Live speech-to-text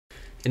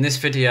In this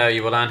video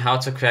you will learn how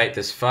to create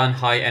this fun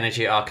high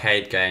energy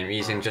arcade game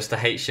using just the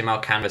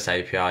HTML Canvas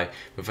API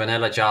with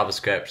vanilla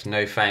JavaScript,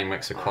 no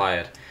frameworks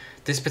required.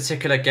 This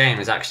particular game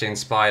is actually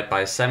inspired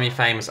by a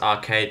semi-famous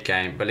arcade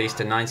game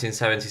released in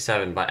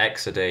 1977 by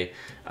Exidy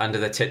under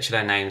the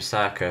titular name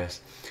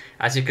Circus.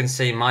 As you can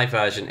see, my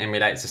version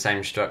emulates the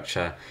same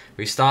structure.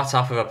 We start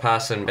off with a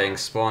person being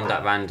spawned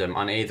at random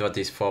on either of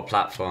these four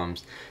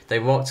platforms. They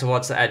walk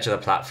towards the edge of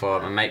the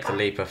platform and make the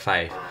leap of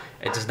faith.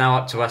 It is now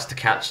up to us to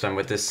catch them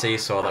with this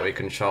seesaw that we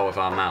control with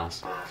our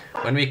mouse.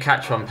 When we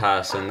catch one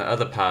person, the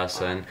other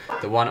person,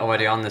 the one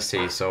already on the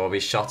seesaw, will be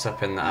shot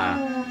up in the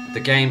air.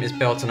 The game is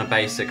built on a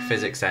basic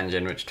physics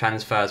engine which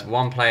transfers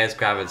one player's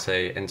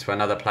gravity into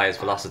another player's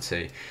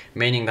velocity,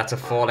 meaning that a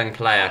falling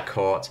player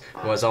caught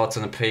will result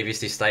in a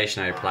previously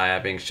stationary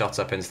player being shot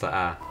up into the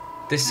air.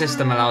 This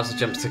system allows the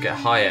jumps to get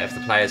higher if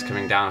the player is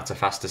coming down at a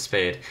faster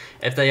speed.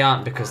 If they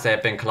aren't because they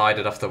have been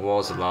collided off the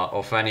walls a lot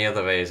or for any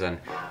other reason,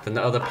 then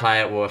the other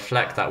player will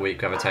reflect that weak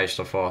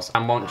gravitational force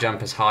and won't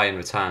jump as high in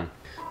return.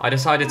 I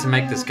decided to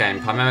make this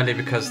game primarily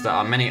because there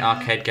are many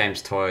arcade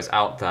games tutorials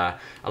out there,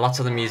 a lot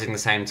of them using the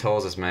same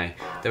tools as me.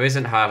 There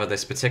isn't, however,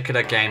 this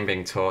particular game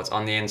being taught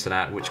on the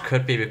internet, which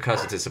could be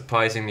because it is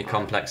surprisingly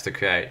complex to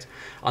create.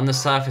 On the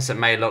surface it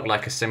may look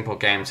like a simple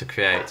game to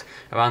create,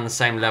 around the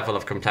same level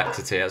of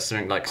complexity as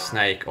something like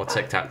Snake or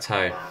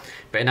Tic-Tac-Toe.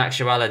 But in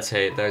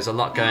actuality, there is a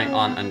lot going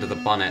on under the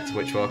bonnet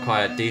which will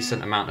require a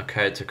decent amount of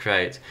code to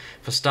create.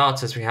 For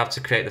starters, we have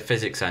to create the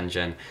physics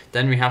engine,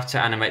 then we have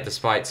to animate the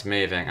sprites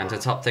moving, and to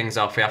top things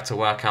off we have to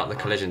work out the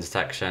collision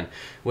detection,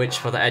 which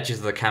for the edges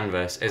of the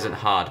canvas isn't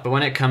hard. But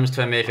when it comes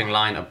to a moving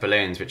line of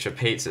balloons which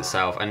repeats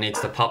itself and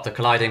needs to pop the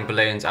colliding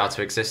balloons out of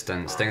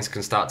existence, things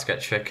can start to get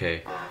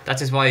tricky.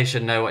 That is why you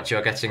should know what you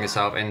are getting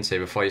yourself into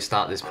before you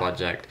start this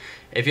project.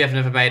 If you have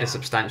never made a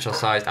substantial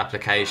sized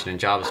application in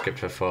JavaScript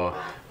before,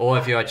 or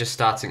if you are just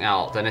starting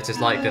out, then it is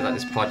likely that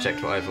this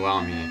project will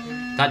overwhelm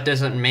you. That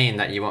doesn't mean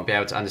that you won't be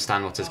able to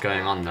understand what is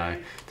going on though.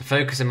 The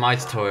focus in my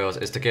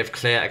tutorials is to give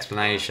clear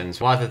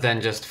explanations rather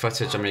than just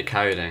footage on me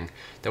coding.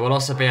 There will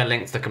also be a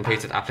link to the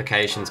completed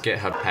application's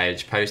GitHub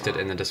page posted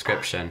in the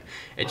description.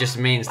 It just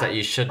means that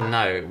you should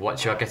know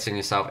what you are getting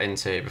yourself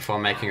into before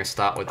making a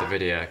start with the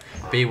video.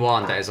 Be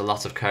warned, there is a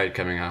lot of code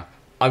coming up.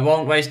 I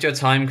won't waste your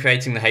time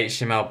creating the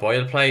HTML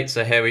boilerplate,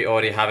 so here we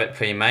already have it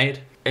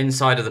pre-made.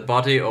 Inside of the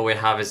body all we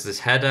have is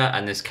this header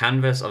and this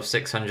canvas of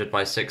 600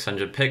 by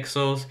 600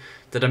 pixels.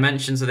 The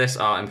dimensions of this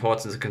are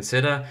important to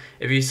consider.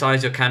 If you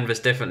size your canvas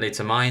differently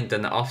to mine,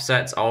 then the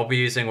offsets I'll be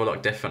using will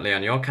look differently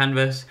on your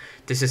canvas.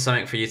 This is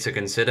something for you to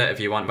consider if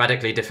you want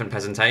radically different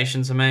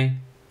presentation to me.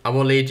 I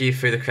will lead you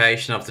through the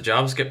creation of the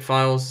JavaScript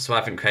files, so I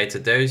haven't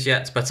created those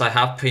yet, but I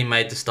have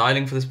pre-made the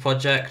styling for this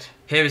project.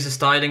 Here is the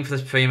styling for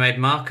this pre-made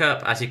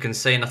markup. As you can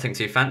see, nothing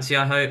too fancy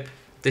I hope.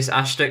 This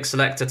asterisk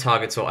selector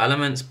targets all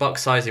elements.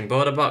 Box size in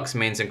border box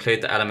means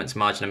include the element's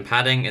margin and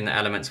padding in the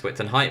element's width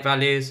and height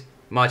values.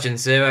 Margin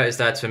 0 is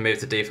there to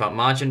remove the default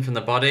margin from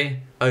the body.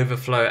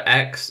 Overflow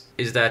X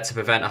is there to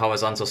prevent a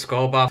horizontal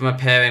scroll bar from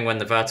appearing when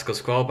the vertical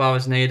scroll bar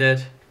is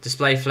needed.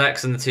 Display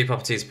flex and the two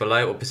properties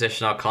below will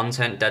position our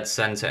content dead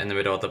center in the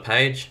middle of the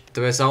page.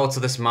 The result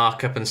of this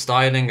markup and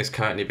styling is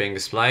currently being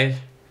displayed.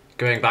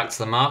 Going back to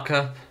the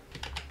markup,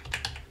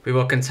 we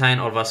will contain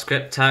all of our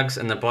script tags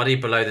in the body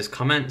below this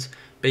comment.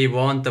 Be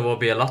warned, there will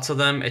be a lot of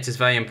them. It is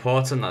very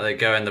important that they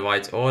go in the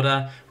right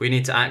order. We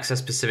need to access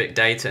specific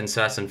data in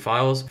certain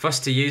files. For us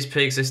to use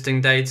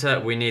pre-existing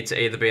data, we need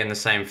to either be in the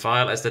same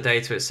file as the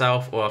data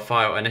itself or a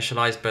file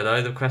initialized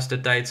below the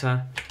requested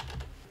data.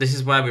 This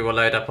is where we will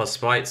load up our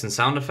sprites and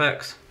sound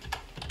effects.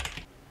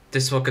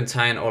 This will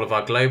contain all of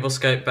our global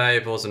scope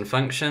variables and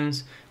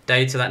functions,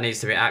 data that needs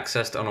to be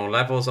accessed on all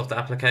levels of the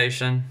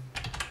application.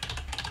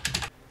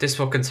 This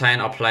will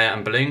contain our player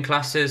and balloon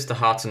classes, the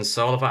heart and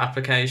soul of our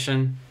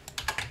application.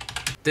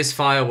 This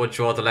file will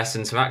draw the less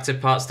interactive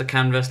parts of the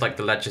canvas like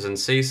the ledges and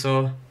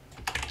seesaw.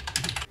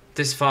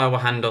 This file will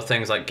handle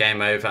things like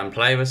game over and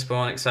play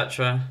respawn,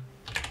 etc.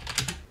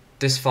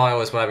 This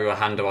file is where we will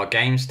handle our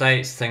game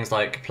states, things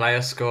like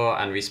player score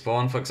and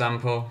respawn for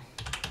example.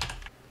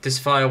 This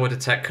file will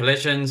detect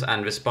collisions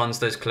and respond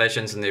to those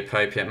collisions in the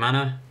appropriate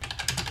manner.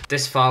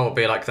 This file will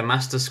be like the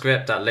master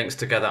script that links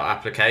together our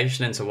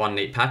application into one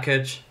neat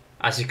package.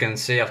 As you can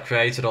see, I've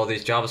created all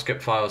these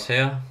JavaScript files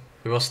here.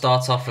 We will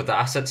start off with the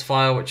assets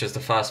file, which is the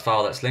first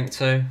file that's linked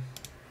to.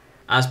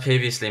 As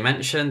previously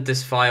mentioned,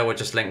 this file will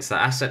just link to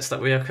the assets that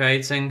we are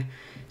creating.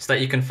 So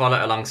that you can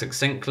follow along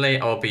succinctly,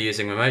 I will be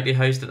using remotely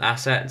hosted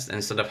assets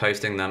instead of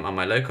hosting them on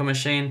my local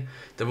machine.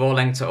 The raw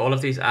link to all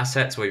of these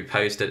assets will be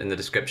posted in the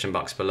description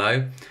box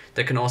below.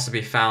 They can also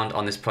be found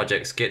on this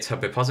project's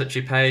GitHub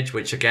repository page,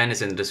 which again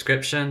is in the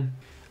description.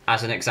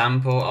 As an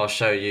example, I'll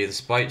show you the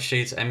sprite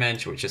sheet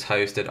image, which is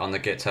hosted on the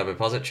GitHub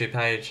repository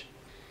page.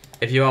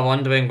 If you are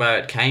wondering where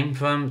it came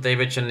from, they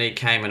originally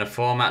came in a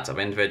format of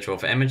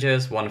individual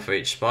images, one for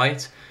each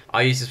sprite.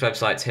 I use this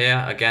website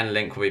here, again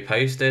link will be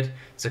posted,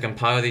 to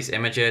compile these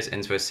images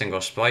into a single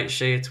sprite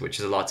sheet, which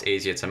is a lot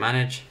easier to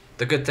manage.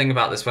 The good thing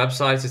about this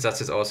website is that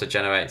it also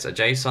generates a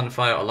JSON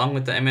file along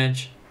with the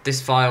image. This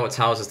file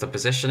tells us the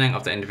positioning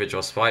of the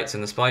individual sprites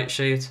in the sprite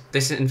sheet.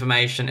 This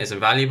information is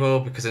invaluable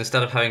because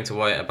instead of having to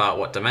worry about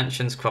what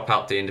dimensions crop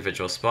out the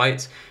individual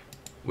sprites,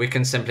 we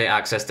can simply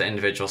access the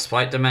individual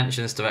sprite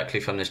dimensions directly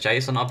from this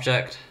JSON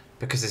object,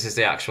 because this is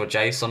the actual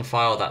JSON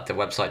file that the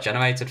website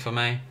generated for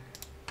me.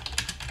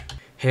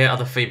 Here are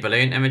the 3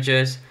 balloon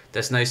images.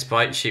 There's no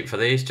sprite sheet for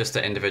these, just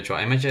the individual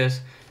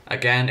images.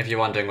 Again, if you're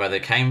wondering where they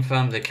came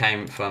from the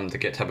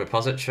GitHub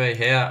repository.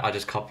 Here, I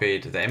just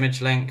copied the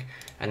image link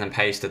and then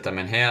pasted them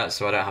in here,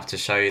 so I don't have to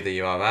show you the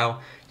URL.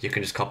 You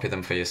can just copy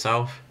them for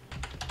yourself.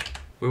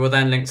 We will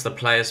then link to the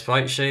player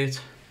sprite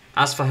sheet.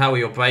 As for how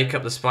we will break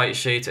up the sprite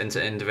sheet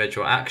into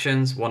individual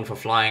actions, one for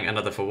flying,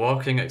 another for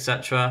walking,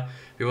 etc.,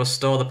 we will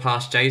store the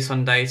parsed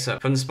JSON data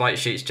from the sprite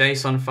sheet's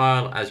JSON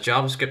file as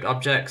JavaScript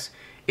objects.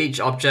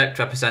 Each object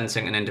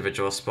representing an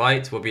individual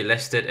sprite will be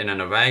listed in an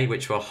array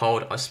which will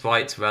hold a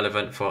sprite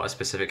relevant for a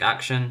specific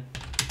action.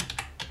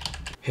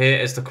 Here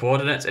is the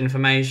coordinates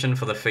information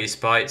for the 3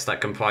 sprites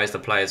that comprise the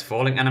player's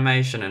falling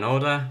animation in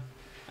order.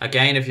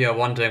 Again, if you are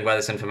wondering where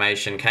this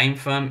information came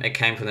from, it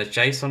came from this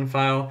JSON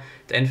file.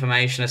 The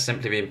information has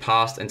simply been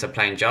passed into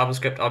plain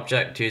JavaScript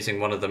object using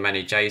one of the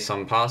many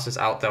JSON parsers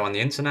out there on the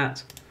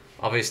internet.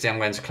 Obviously, I'm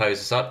going to close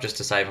this up just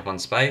to save up on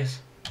space.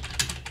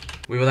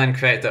 We will then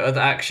create the other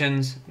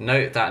actions.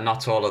 Note that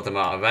not all of them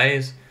are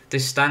arrays.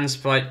 This stand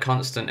sprite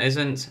constant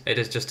isn't, it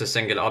is just a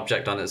singular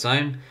object on its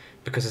own,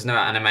 because there's no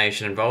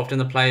animation involved in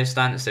the player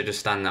stance, they just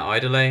stand there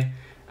idly.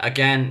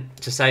 Again,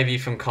 to save you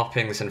from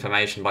copying this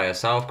information by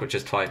yourself, which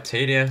is quite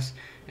tedious,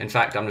 in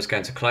fact I'm just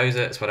going to close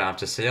it so I don't have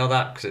to see all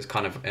that because it's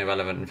kind of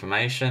irrelevant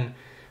information.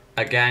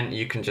 Again,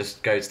 you can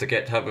just go to the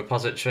GitHub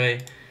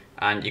repository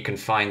and you can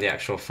find the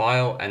actual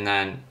file and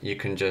then you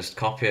can just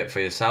copy it for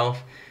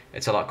yourself.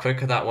 It's a lot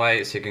quicker that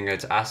way, so you can go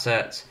to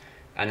assets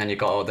and then you've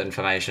got all the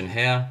information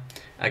here.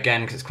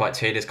 Again, because it's quite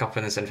tedious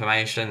copying this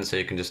information, so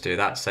you can just do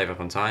that to save up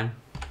on time.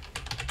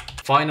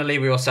 Finally,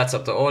 we will set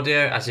up the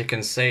audio. As you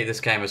can see, this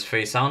game has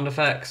 3 sound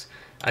effects.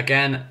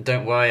 Again,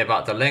 don't worry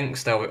about the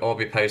links, they'll all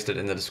be posted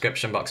in the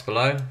description box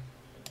below.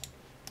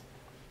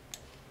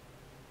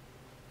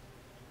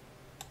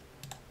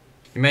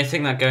 You may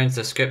think that going to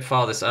the script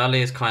file this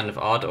early is kind of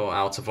odd or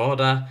out of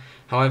order.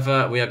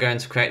 However, we are going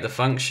to create the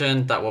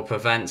function that will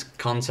prevent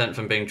content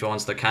from being drawn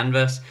to the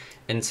canvas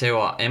until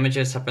our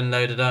images have been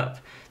loaded up.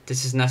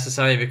 This is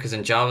necessary because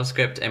in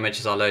JavaScript,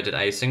 images are loaded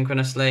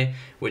asynchronously,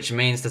 which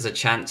means there's a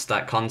chance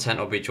that content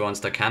will be drawn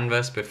to the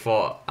canvas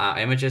before our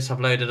images have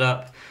loaded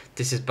up.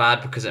 This is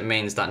bad because it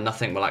means that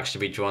nothing will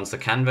actually be drawn to the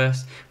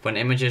canvas when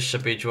images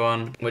should be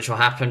drawn, which will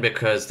happen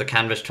because the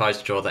canvas tries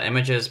to draw the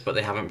images, but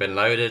they haven't been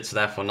loaded, so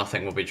therefore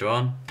nothing will be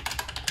drawn.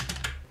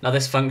 Now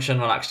this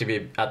function will actually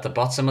be at the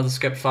bottom of the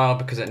script file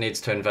because it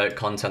needs to invoke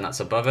content that's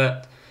above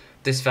it.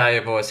 This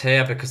variable is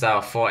here because there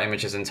are 4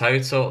 images in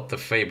total, the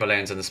 3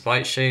 balloons in the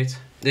sprite sheet.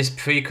 This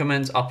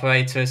precrement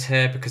operator is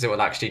here because it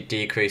will actually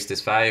decrease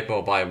this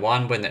variable by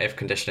 1 when the if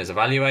condition is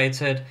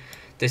evaluated.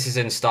 This is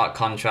in stark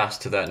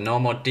contrast to the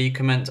normal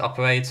decrement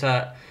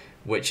operator,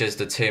 which is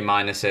the 2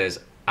 minuses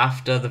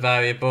after the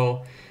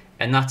variable.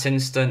 In that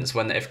instance,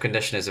 when the if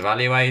condition is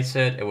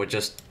evaluated, it will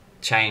just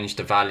change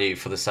the value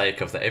for the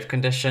sake of the if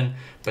condition,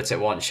 but it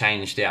won't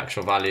change the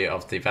actual value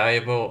of the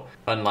variable,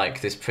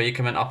 unlike this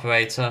precrement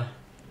operator.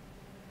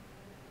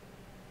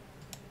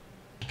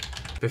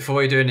 Before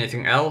we do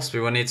anything else, we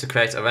will need to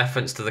create a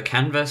reference to the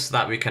canvas so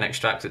that we can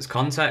extract its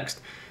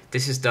context.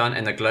 This is done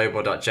in the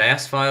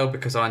global.js file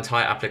because our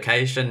entire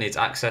application needs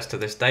access to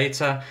this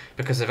data,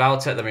 because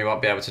without it then we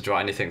won't be able to draw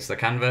anything to the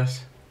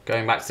canvas.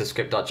 Going back to the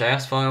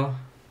script.js file,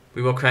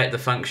 we will create the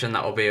function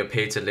that will be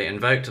repeatedly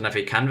invoked on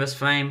every canvas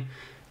frame.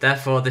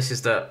 Therefore, this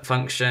is the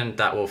function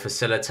that will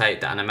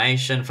facilitate the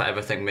animation for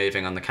everything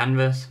moving on the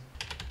canvas.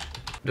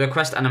 The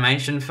request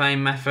animation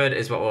frame method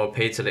is what will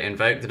repeatedly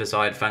invoke the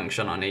desired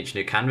function on each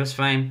new canvas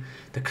frame.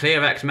 The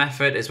clearRect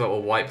method is what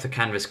will wipe the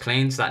canvas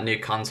clean so that new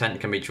content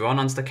can be drawn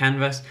onto the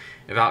canvas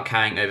without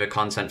carrying over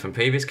content from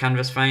previous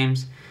canvas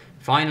frames.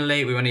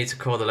 Finally, we will need to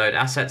call the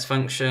loadAssets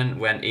function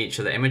when each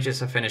of the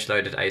images are finished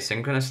loaded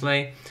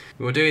asynchronously.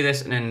 We will do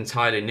this in an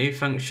entirely new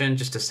function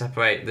just to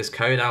separate this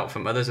code out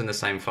from others in the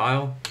same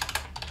file.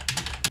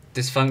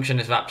 This function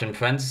is wrapped in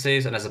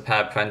parentheses and has a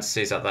pair of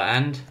parentheses at the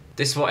end.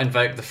 This will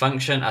invoke the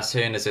function as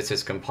soon as it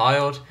is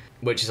compiled,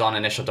 which is on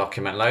initial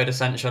document load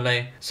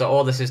essentially. So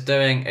all this is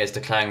doing is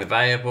declaring the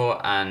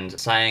variable and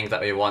saying that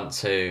we want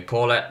to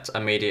call it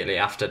immediately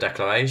after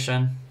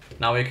declaration.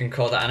 Now we can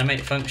call the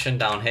animate function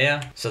down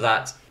here so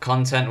that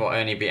content will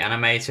only be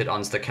animated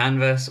onto the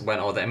canvas when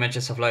all the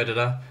images have loaded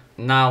up.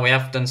 Now we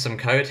have done some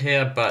code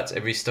here, but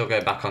if we still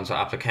go back onto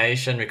our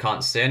application, we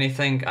can't see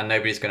anything and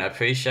nobody's going to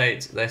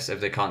appreciate this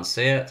if they can't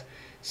see it.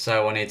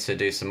 So we'll need to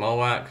do some more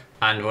work,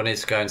 and we'll need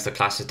to go into the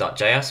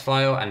classes.js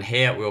file, and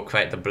here we'll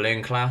create the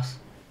balloon class.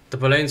 The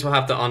balloons will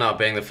have the honor of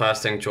being the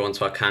first thing drawn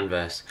to our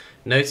canvas.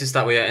 Notice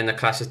that we are in the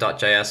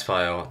classes.js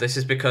file. This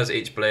is because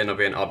each balloon will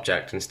be an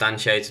object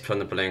instantiated from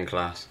the balloon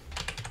class.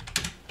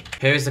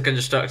 Here is the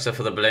constructor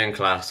for the balloon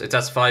class. It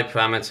has 5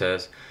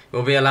 parameters.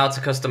 We'll be allowed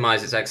to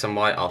customize its X and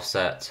Y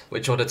offset,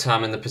 which will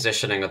determine the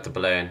positioning of the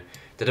balloon.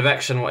 The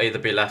direction will either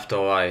be left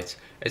or right.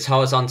 Its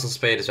horizontal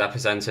speed is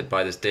represented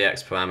by this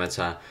dx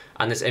parameter,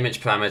 and this image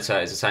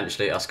parameter is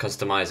essentially us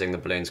customizing the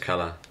balloon's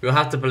colour. We will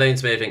have the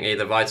balloons moving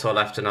either right or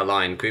left in a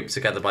line, grouped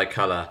together by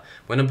colour.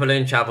 When a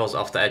balloon travels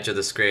off the edge of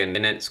the screen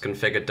in its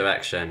configured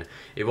direction,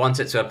 we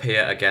want it to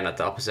appear again at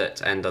the opposite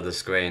end of the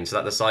screen, so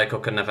that the cycle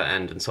can never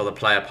end until the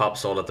player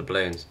pops all of the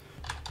balloons.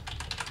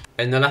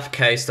 In the left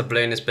case, the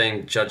balloon is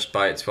being judged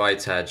by its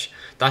right edge.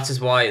 That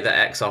is why the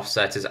x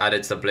offset is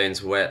added to the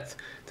balloon's width.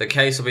 The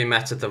case will be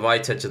met if the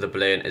right edge of the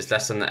balloon is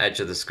less than the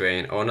edge of the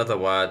screen, or in other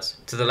words,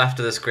 to the left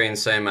of the screen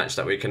so much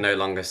that we can no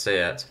longer see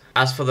it.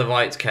 As for the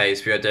right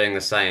case, we are doing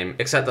the same,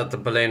 except that the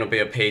balloon will be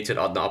repeated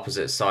on the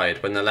opposite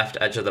side when the left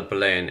edge of the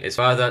balloon is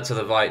further to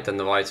the right than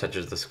the right edge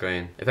of the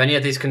screen. If any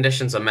of these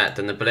conditions are met,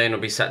 then the balloon will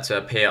be set to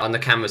appear on the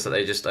canvas that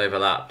they just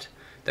overlapped.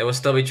 They will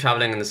still be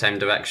travelling in the same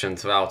direction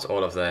throughout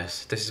all of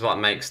this. This is what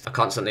makes a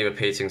constantly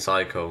repeating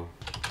cycle.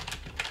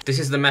 This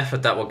is the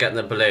method that will get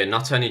the balloon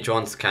not only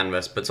drawn to the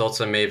canvas, but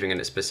also moving in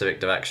its specific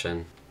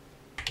direction.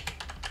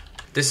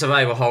 This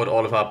array will hold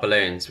all of our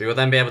balloons. We will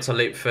then be able to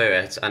loop through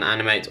it and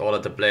animate all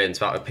of the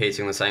balloons without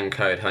repeating the same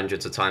code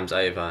hundreds of times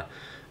over.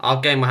 Our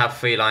game will have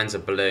 3 lines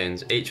of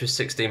balloons, each with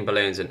 16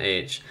 balloons in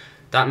each.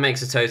 That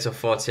makes a total of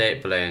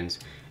 48 balloons.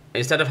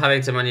 Instead of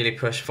having to manually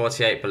push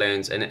 48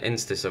 balloons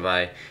into this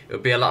array, it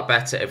would be a lot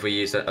better if we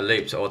used a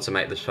loop to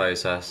automate this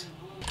process.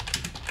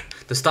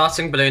 The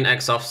starting balloon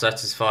x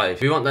offset is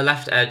 5. We want the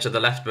left edge of the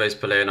leftmost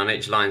balloon on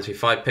each line to be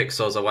 5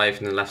 pixels away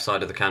from the left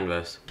side of the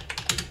canvas.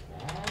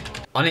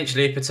 On each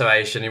loop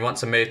iteration, you want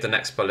to move the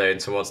next balloon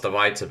towards the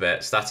right a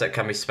bit so that it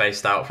can be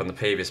spaced out from the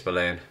previous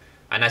balloon.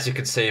 And as you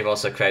can see, you've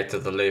also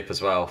created the loop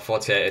as well,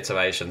 48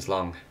 iterations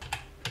long.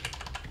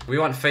 We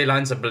want 3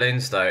 lines of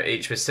balloons though,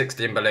 each with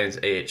 16 balloons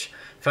each.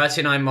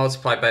 39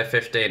 multiplied by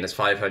 15 is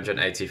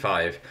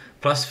 585,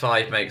 plus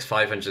 5 makes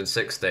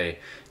 560.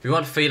 We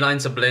want 3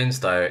 lines of balloons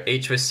though,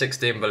 each with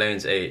 16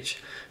 balloons each.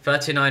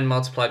 39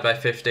 multiplied by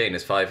 15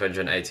 is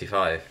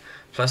 585,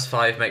 plus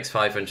 5 makes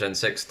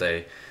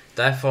 560.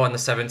 Therefore, in the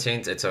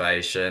 17th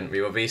iteration,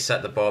 we will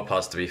reset the ball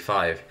pods to be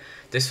 5.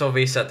 This will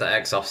reset the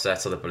x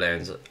offset of the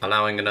balloons,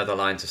 allowing another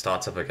line to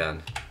start up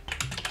again.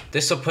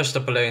 This will push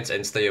the balloons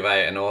into the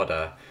array in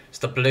order.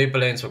 So the blue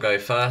balloons will go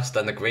first,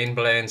 then the green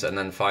balloons, and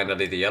then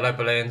finally the yellow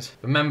balloons.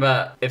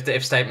 Remember, if the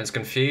if statements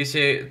confuse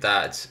you,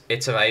 that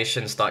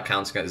iterations start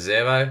counting at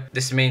 0.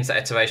 This means that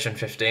iteration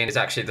 15 is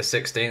actually the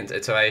 16th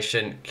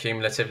iteration,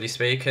 cumulatively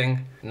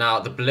speaking. Now,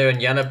 the blue and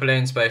yellow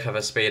balloons both have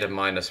a speed of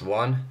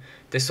 -1.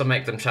 This will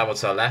make them travel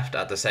to the left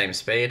at the same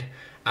speed.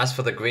 As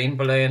for the green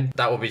balloon,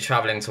 that will be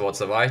travelling towards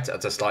the right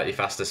at a slightly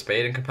faster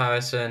speed in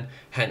comparison,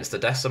 hence the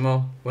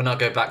decimal. We'll now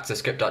go back to the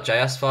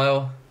script.js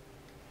file.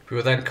 We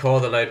will then call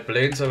the load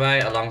balloons array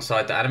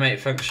alongside the animate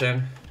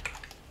function.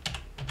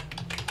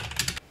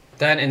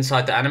 Then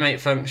inside the animate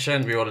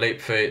function, we will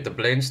loop through the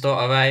balloon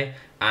store array,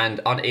 and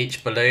on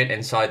each balloon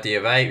inside the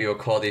array, we will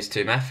call these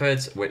 2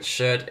 methods, which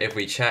should, if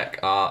we check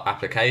our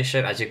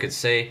application, as you can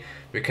see,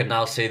 we can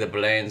now see the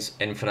balloons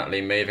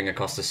infinitely moving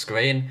across the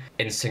screen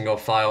in single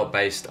file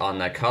based on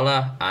their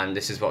color, and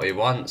this is what we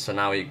want. So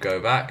now we go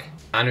back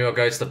and we will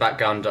go to the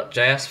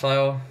background.js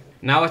file.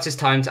 Now it is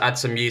time to add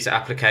some user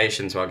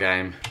application to our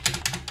game.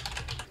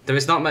 There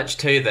is not much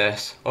to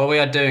this. All we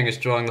are doing is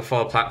drawing the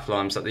 4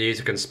 platforms that the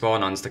user can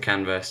spawn onto the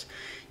canvas.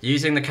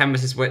 Using the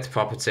canvas's width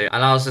property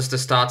allows us to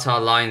start our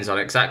lines on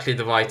exactly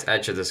the right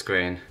edge of the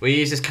screen. We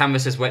use this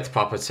canvas's width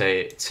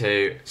property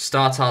to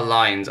start our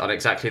lines on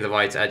exactly the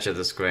right edge of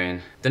the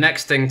screen. The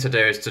next thing to do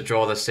is to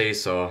draw the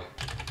seesaw.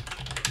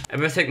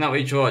 Everything that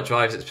we draw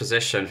drives its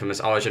position from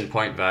this origin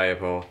point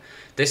variable.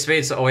 This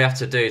means that all we have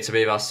to do to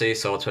move our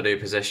seesaw to a new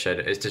position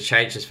is to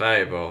change this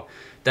variable.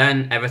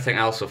 Then everything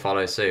else will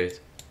follow suit.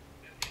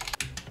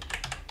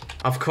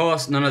 Of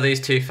course, none of these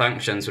 2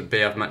 functions would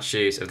be of much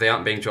use if they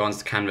aren't being drawn to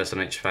the canvas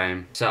on each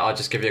frame. So I'll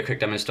just give you a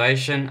quick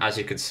demonstration. As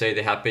you can see,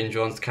 they have been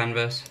drawn to the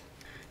canvas.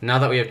 Now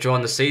that we have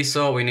drawn the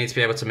seesaw, we need to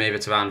be able to move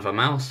it around with our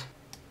mouse.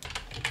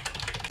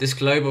 This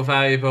global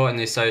variable in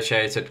the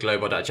associated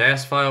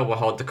global.js file will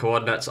hold the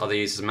coordinates of the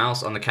user's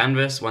mouse on the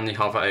canvas when they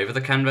hover over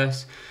the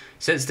canvas.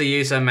 Since the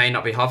user may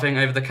not be hovering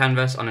over the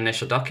canvas on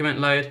initial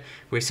document load,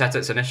 we set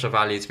its initial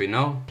value to be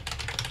null.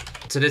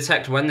 To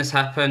detect when this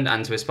happened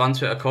and to respond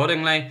to it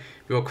accordingly,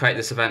 we will create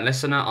this event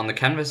listener on the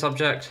canvas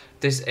object.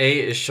 This E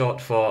is short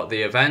for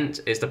the event,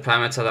 is the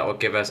parameter that will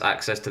give us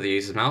access to the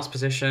user's mouse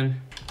position.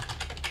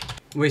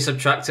 We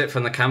subtract it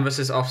from the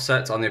canvas's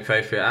offset on the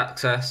appropriate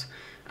axis,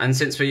 and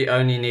since we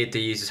only need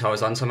the user's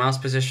horizontal mouse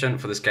position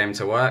for this game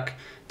to work,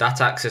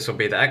 that axis will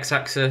be the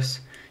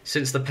x-axis.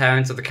 Since the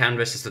parent of the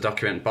canvas is the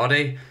document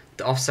body,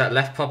 the offset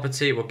left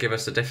property will give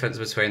us the difference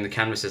between the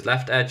canvas's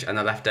left edge and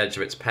the left edge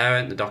of its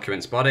parent, the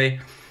document's body.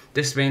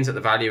 This means that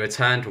the value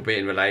returned will be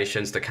in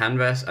relation to the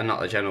canvas and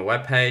not the general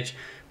web page,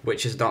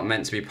 which is not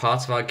meant to be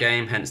part of our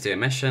game, hence the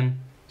omission.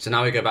 So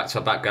now we go back to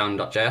our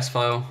background.js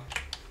file.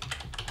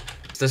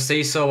 The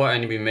seesaw will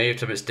only be moved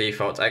from its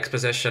default X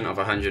position of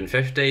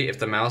 150 if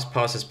the mouse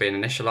pass has been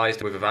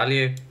initialized with a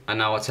value. And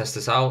now I'll test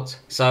this out.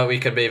 So we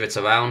can move it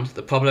around.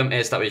 The problem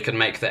is that we can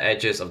make the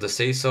edges of the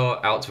seesaw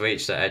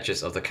outreach the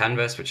edges of the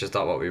canvas, which is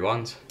not what we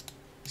want.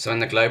 So in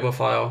the global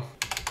file,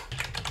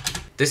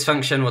 this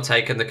function will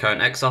take in the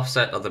current X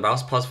offset of the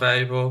mouse pos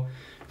variable.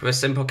 For a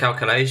simple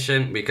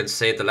calculation, we can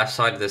see the left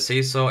side of the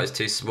seesaw is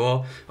too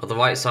small or the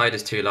right side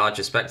is too large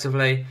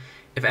respectively.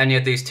 If any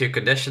of these two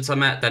conditions are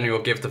met, then we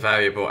will give the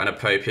variable an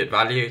appropriate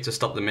value to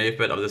stop the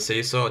movement of the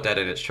seesaw dead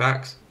in its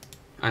tracks.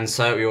 And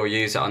so we will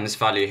use it on this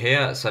value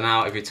here. So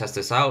now if we test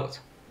this out,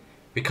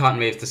 we can't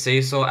move the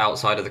seesaw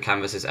outside of the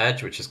canvas's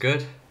edge, which is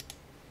good.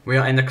 We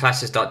are in the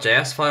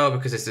classes.js file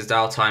because this is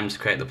now time to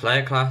create the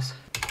player class.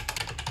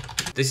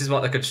 This is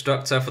what the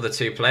constructor for the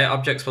two player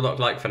objects will look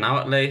like for now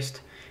at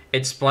least.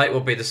 Its sprite will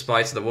be the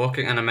sprite of the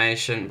walking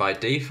animation by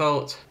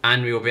default,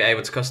 and we will be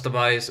able to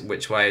customize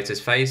which way it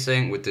is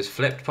facing with this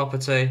flipped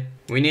property.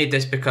 We need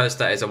this because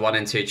there is a 1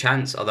 in 2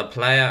 chance of the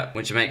player,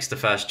 which makes the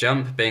first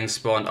jump, being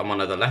spawned on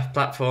one of the left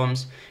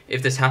platforms.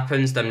 If this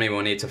happens, then we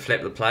will need to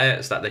flip the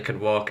player so that they can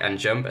walk and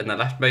jump in the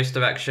leftmost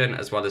direction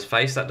as well as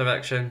face that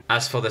direction.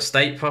 As for the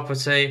state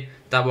property,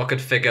 that will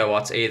configure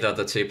what either of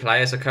the two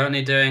players are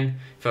currently doing,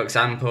 for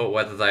example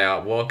whether they are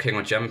walking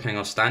or jumping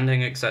or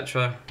standing,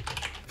 etc.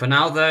 For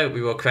now though,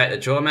 we will create a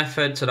draw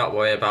method to not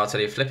worry about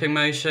any flipping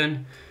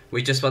motion.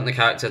 We just want the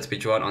character to be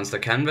drawn onto the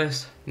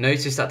canvas.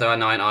 Notice that there are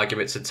 9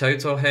 arguments in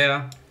total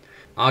here.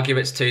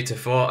 Arguments 2 to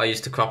 4 are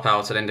used to crop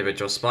out an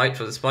individual sprite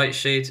for the sprite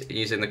sheet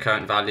using the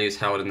current values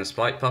held in the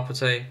sprite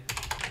property.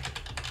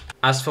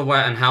 As for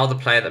where and how the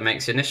player that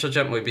makes the initial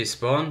jump will be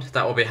spawned,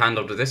 that will be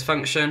handled with this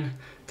function.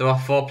 There are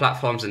 4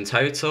 platforms in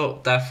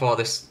total, therefore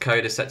this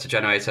code is set to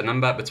generate a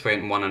number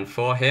between 1 and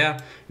 4 here,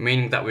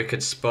 meaning that we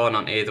could spawn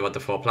on either of the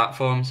 4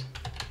 platforms.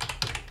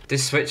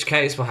 This switch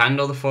case will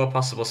handle the 4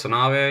 possible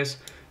scenarios.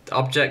 The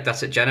object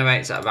that it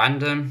generates at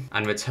random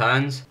and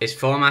returns is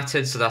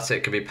formatted so that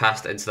it can be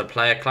passed into the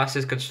player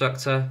class's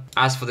constructor.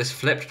 As for this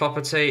flipped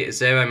property,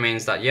 0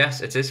 means that yes,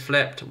 it is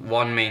flipped,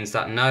 1 means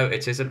that no,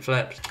 it isn't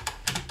flipped.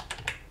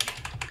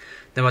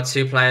 There are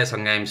 2 players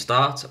on game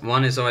start.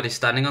 One is already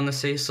standing on the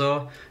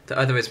seesaw, the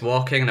other is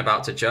walking and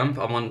about to jump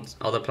on one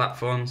of the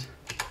platforms.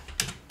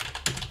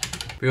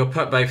 We will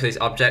put both of these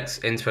objects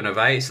into an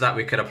array so that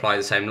we can apply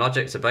the same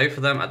logic to both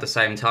of them at the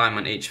same time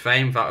on each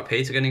frame without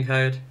repeating any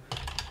code.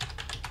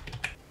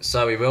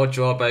 So we will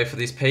draw both of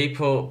these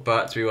people,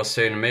 but we will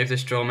soon remove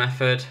this draw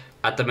method.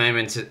 At the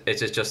moment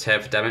it is just here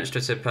for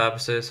demonstrative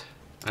purposes.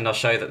 And I'll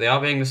show you that they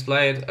are being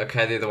displayed.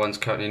 Okay, the other one's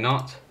currently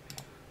not.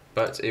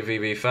 But if we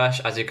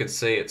refresh, as you can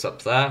see, it's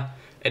up there.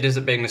 It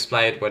isn't being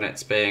displayed when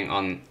it's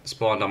being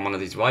spawned on one of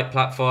these white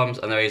platforms,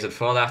 and the reason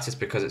for that is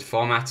because it's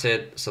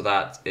formatted so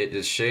that it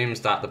assumes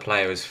that the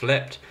player is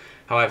flipped.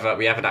 However,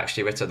 we haven't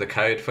actually written the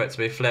code for it to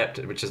be flipped,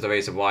 which is the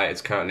reason why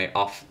it's currently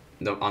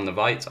on the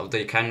right of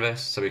the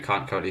canvas, so we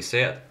can't currently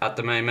see it at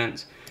the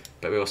moment,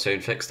 but we will soon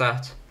fix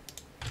that.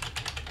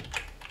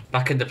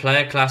 Back in the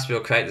player class, we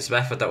will create this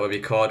method that will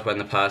be called when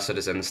the person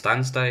is in the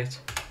stand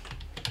state.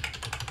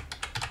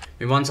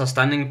 We want our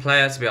standing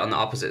player to be on the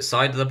opposite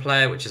side of the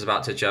player, which is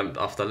about to jump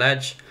off the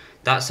ledge.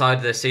 That side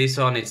of the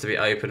seesaw needs to be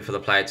open for the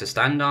player to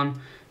stand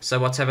on. So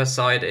whatever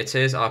side it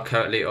is, our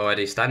currently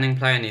already standing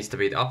player needs to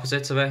be the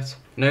opposite of it.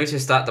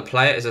 Notice that the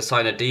player is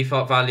assigned a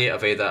default value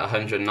of either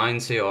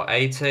 190 or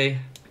 80,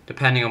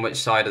 depending on which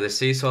side of the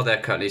seesaw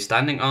they're currently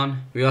standing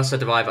on. We also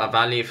derive our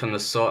value from the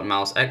sort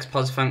mouse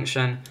xpos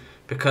function,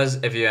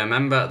 because if you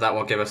remember, that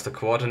will give us the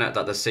coordinate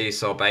that the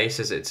seesaw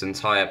bases its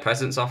entire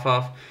presence off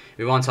of.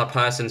 We want our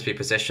person to be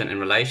positioned in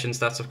relation to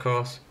that, of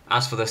course.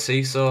 As for the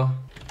seesaw,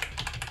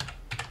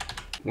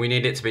 we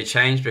need it to be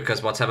changed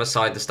because whatever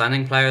side the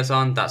standing player is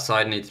on, that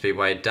side needs to be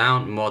weighed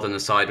down more than the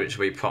side which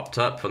will be propped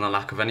up from the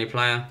lack of any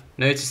player.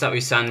 Notice that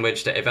we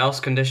sandwiched the if-else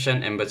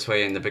condition in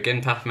between the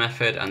begin path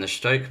method and the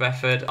stroke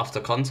method after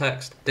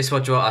context. This will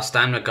draw our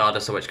stand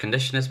regardless of which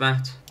condition is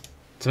met.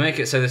 To make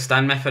it so the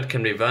stand method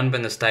can be run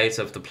when the state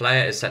of the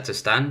player is set to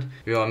stand,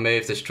 we will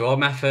remove this draw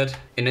method.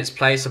 In its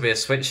place will be a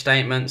switch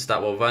statement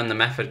that will run the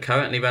method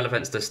currently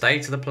relevant to the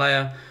state of the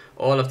player.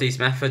 All of these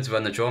methods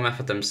run the draw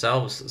method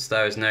themselves, so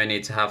there is no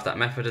need to have that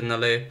method in the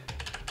loop.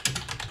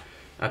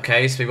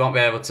 Okay, so we won't be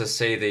able to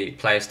see the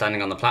player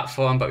standing on the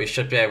platform, but we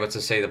should be able to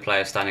see the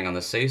player standing on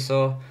the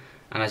seesaw.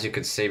 And as you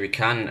can see, we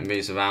can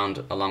move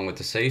around along with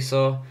the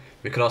seesaw.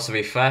 We could also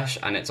refresh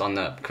and it's on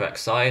the correct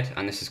side,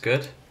 and this is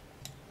good.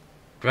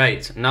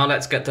 Great, now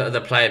let's get the other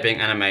player being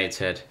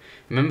animated.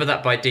 Remember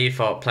that by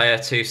default, player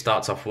 2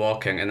 starts off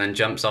walking and then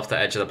jumps off the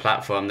edge of the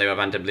platform they were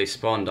randomly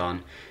spawned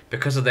on.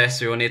 Because of this,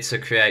 we will need to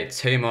create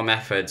 2 more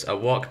methods, a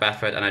walk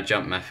method and a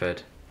jump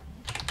method.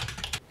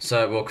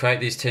 So we'll create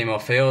these 2 more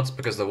fields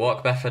because the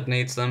walk method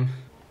needs them.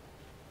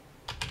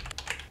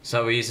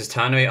 So we use this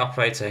ternary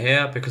operator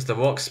here because the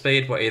walk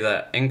speed will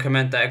either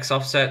increment the X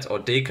offset or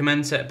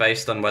decrement it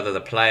based on whether the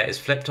player is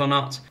flipped or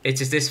not.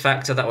 It is this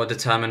factor that will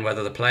determine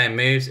whether the player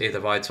moves either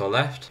right or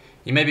left.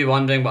 You may be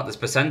wondering what this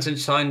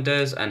percentage sign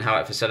does and how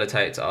it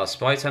facilitates our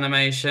sprite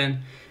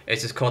animation.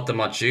 It is called the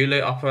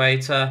modulo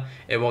operator.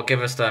 It will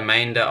give us the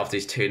remainder of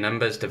these two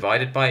numbers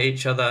divided by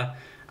each other.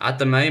 At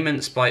the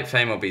moment, sprite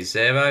frame will be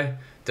 0.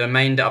 The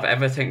remainder of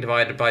everything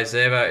divided by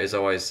 0 is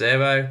always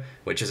 0,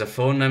 which is a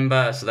full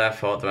number, so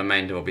therefore the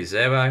remainder will be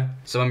 0.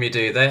 So when we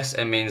do this,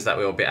 it means that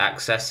we will be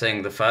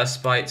accessing the first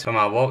sprite from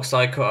our walk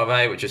cycle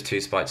array, which is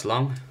 2 sprites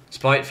long.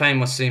 Sprite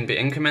frame will soon be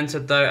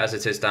incremented though, as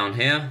it is down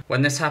here.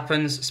 When this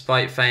happens,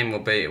 sprite frame will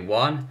be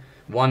 1.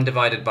 1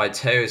 divided by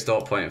 2 is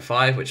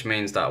 0.5, which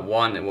means that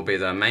 1 will be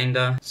the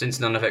remainder, since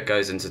none of it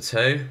goes into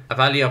 2. A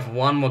value of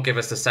 1 will give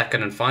us the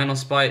second and final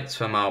sprite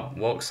from our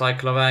walk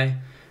cycle array.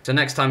 So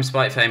next time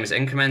sprite frame is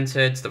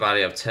incremented to the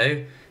value of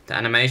 2, the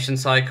animation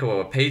cycle will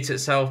repeat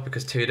itself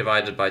because 2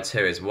 divided by 2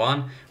 is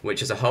 1,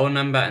 which is a whole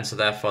number, and so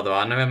therefore there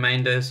are no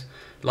remainders.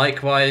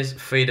 Likewise,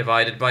 3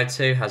 divided by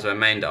 2 has a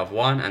remainder of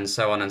 1, and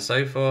so on and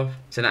so forth.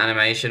 So the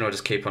animation will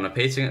just keep on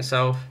repeating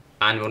itself,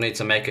 and we'll need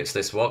to make it so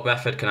this walk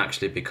method can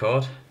actually be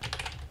called.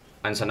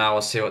 And so now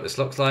we'll see what this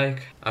looks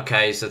like.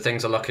 Okay, so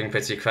things are looking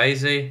pretty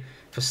crazy.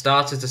 For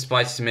starters, the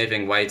sprite is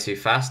moving way too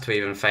fast to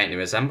even faintly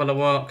resemble a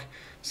walk.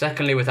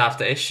 Secondly, we have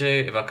the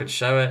issue, if I could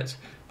show it,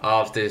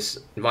 of this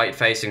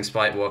right-facing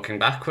sprite walking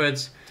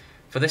backwards.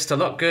 For this to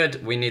look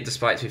good, we need the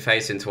sprite to be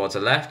facing towards the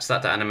left so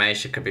that the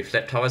animation could be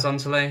flipped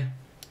horizontally.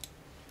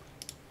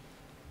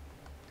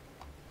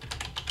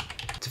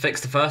 To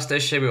fix the first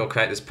issue, we will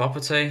create this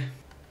property.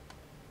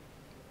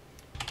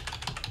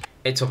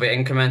 It will be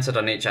incremented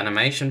on each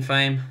animation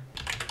frame.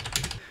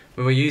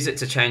 We will use it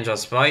to change our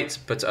sprite,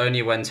 but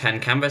only when 10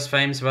 canvas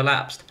frames have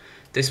elapsed.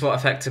 This will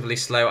effectively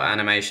slow our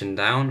animation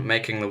down,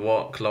 making the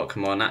walk look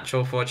more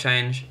natural for a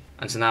change.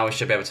 And so now we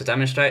should be able to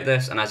demonstrate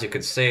this, and as you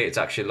can see, it's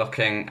actually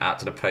looking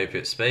at an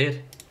appropriate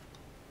speed.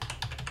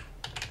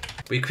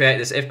 We create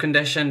this if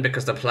condition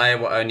because the player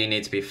will only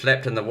need to be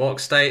flipped in the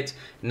walk state.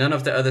 None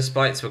of the other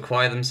sprites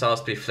require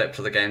themselves to be flipped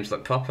for the game to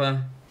look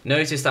proper.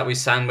 Notice that we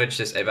sandwich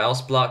this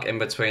if-else block in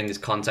between these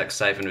context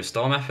save and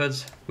restore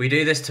methods. We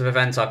do this to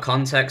prevent our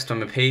context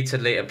from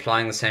repeatedly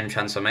applying the same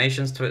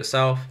transformations to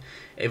itself.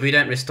 If we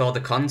don't restore the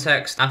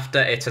context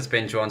after it has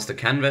been drawn to the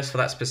canvas for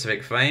that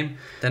specific frame,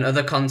 then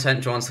other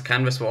content drawn to the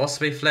canvas will also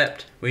be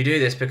flipped. We do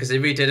this because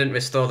if we didn't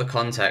restore the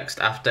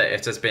context after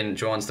it has been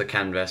drawn to the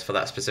canvas for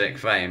that specific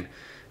frame,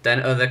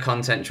 then other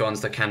content drawn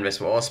to the canvas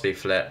will also be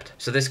flipped.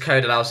 So this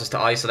code allows us to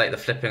isolate the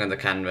flipping of the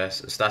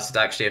canvas so that it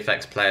actually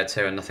affects player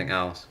 2 and nothing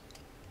else.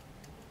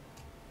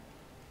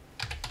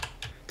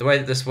 The way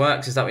that this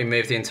works is that we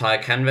move the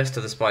entire canvas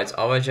to the sprite's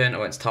origin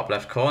or its top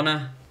left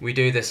corner. We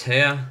do this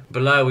here.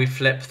 Below we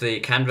flip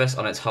the canvas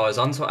on its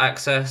horizontal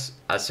axis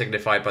as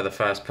signified by the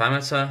first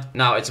parameter.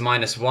 Now it's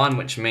 -1,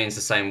 which means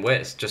the same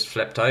width, just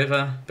flipped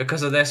over.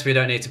 Because of this we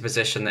don't need to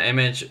position the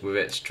image with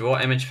its draw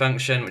image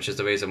function, which is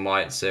the reason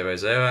why it's 0,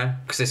 0,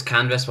 because this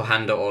canvas will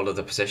handle all of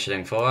the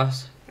positioning for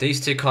us.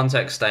 These two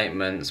context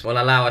statements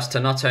will allow us to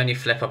not only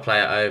flip a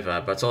player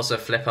over, but also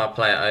flip our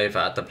player over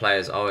at the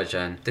player's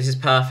origin. This is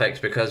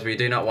perfect because we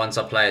do not want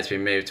our player to be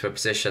moved to a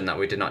position that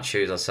we did not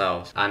choose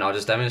ourselves. And I'll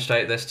just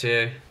demonstrate this to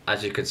you.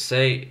 As you could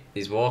see,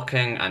 he's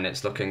walking and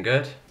it's looking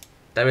good.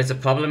 There is a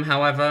problem,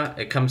 however.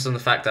 It comes from the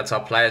fact that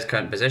our player's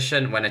current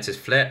position when it is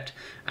flipped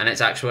and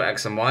its actual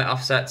X and Y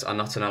offsets are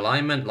not in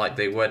alignment like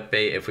they would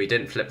be if we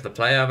didn't flip the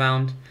player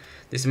around.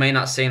 This may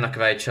not seem like a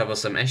very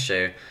troublesome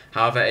issue,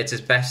 however it is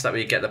best that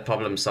we get the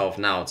problem solved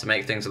now to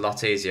make things a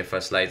lot easier for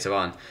us later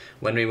on,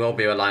 when we will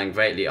be relying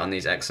greatly on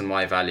these X and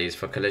Y values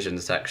for collision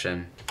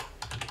detection.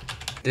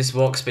 This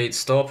walk speed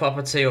store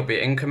property will be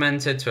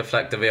incremented to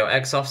reflect the real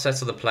X offset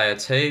of the player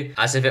 2,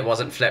 as if it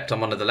wasn't flipped on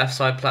one of the left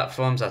side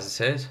platforms as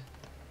it is.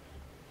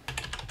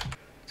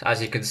 So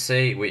as you can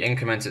see, we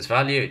increment its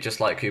value just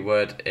like we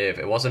would if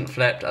it wasn't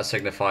flipped, as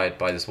signified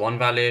by this 1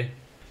 value.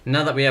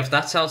 Now that we have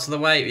that out of the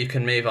way, we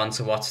can move on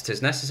to what it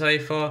is necessary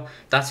for.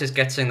 That is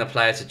getting the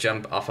player to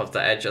jump off of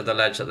the edge of the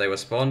ledge that they were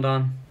spawned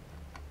on.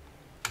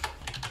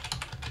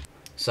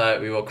 So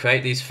we will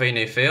create these 3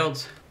 new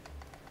fields.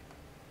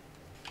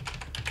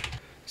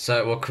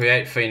 So we'll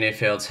create 3 new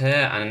fields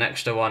here and an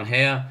extra one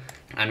here.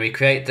 And we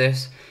create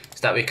this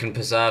so that we can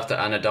preserve the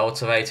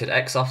unadulterated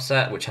X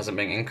offset, which hasn't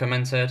been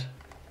incremented.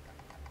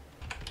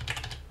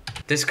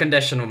 This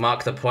condition will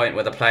mark the point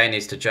where the player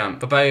needs to jump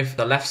for both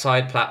the left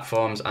side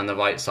platforms and the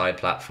right side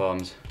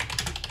platforms.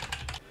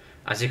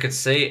 As you can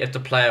see, if the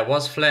player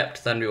was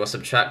flipped, then we will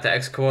subtract the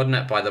X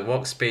coordinate by the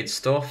walk speed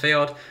store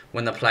field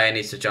when the player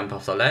needs to jump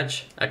off the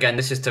ledge. Again,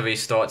 this is to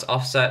restore its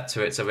offset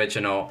to its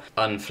original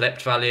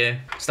unflipped value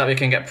so that we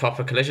can get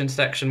proper collision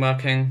detection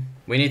working.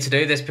 We need to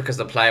do this because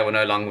the player will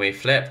no longer be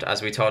flipped,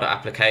 as we told our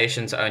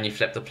application to only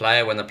flip the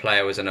player when the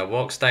player was in a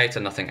walk state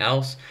and nothing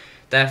else.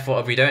 Therefore,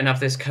 if we don't have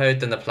this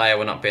code, then the player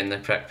will not be in the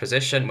correct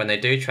position when they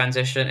do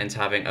transition into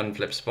having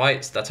unflipped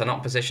sprites that are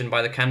not positioned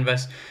by the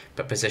canvas,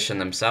 but position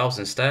themselves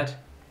instead.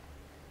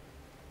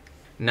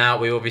 Now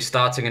we will be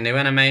starting a new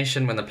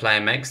animation when the player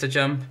makes the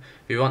jump.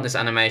 We want this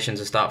animation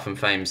to start from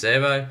frame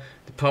 0.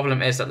 The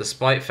problem is that the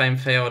sprite frame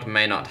field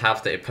may not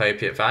have the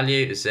appropriate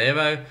value,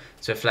 0,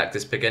 to reflect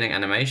this beginning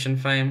animation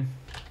frame.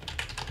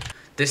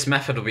 This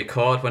method will be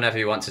called whenever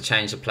you want to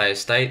change the player's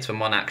state from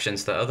one action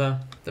to the other.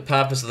 The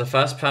purpose of the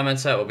first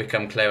parameter will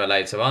become clearer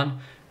later on.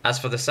 As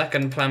for the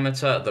second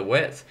parameter, the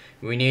width,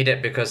 we need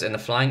it because in the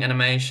flying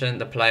animation,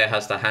 the player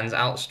has their hands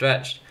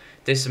outstretched.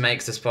 This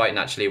makes the sprite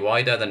naturally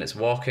wider than its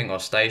walking or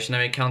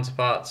stationary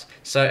counterparts.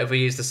 So if we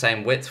use the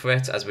same width for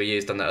it as we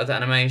used on the other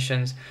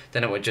animations,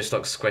 then it would just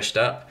look squished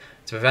up.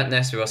 To prevent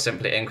this, we will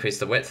simply increase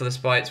the width of the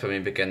sprites when we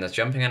begin the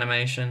jumping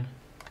animation.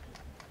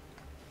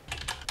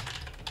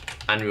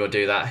 And we will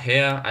do that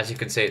here. As you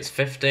can see, it's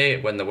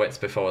 50 when the width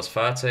before was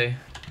 30.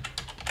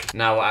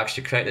 Now we'll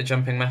actually create the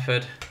jumping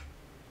method.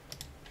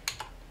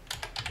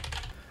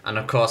 And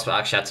of course, we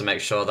actually had to make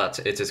sure that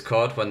it is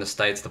called when the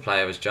state of the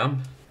player is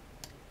jump.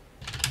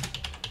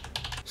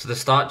 So the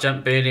start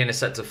jump boolean is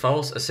set to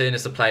false as soon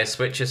as the player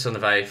switches from the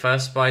very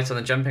first sprite on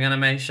the jumping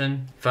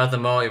animation.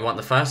 Furthermore, we want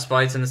the first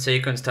sprite in the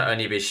sequence to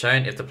only be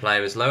shown if the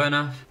player is low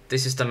enough.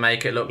 This is to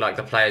make it look like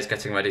the player is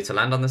getting ready to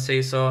land on the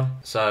seesaw.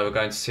 So we're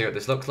going to see what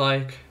this looks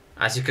like.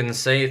 As you can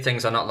see,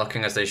 things are not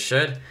looking as they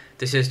should.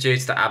 This is due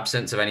to the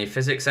absence of any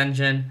physics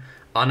engine.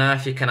 On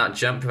Earth, you cannot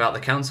jump without the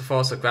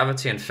counterforce of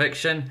gravity and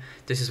friction.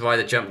 This is why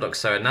the jump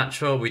looks so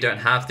unnatural. We don't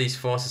have these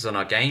forces on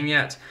our game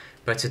yet,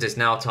 but it is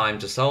now time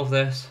to solve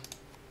this.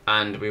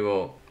 And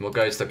we'll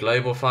go to the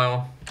global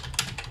file.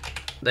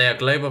 They are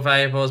global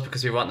variables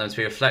because we want them to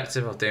be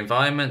reflective of the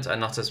environment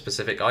and not a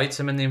specific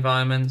item in the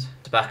environment.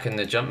 Back in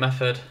the jump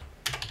method.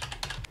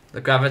 The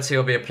gravity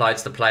will be applied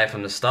to the player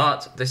from the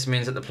start. This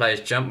means that the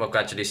player's jump will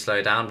gradually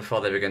slow down before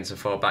they begin to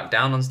fall back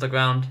down onto the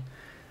ground.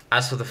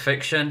 As for the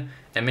friction,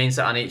 it means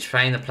that on each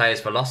frame the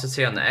player's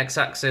velocity on the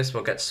x-axis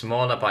will get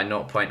smaller by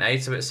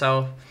 0.8 of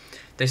itself.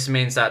 This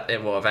means that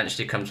it will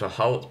eventually come to a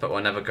halt but will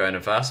never go in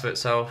reverse of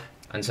itself.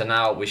 And so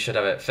now we should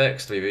have it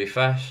fixed. We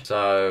refresh.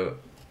 So,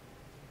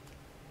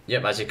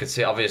 yep, as you can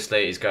see,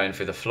 obviously he's going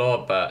through the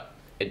floor, but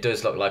it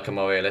does look like a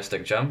more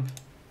realistic jump.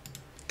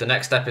 The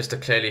next step is to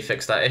clearly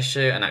fix that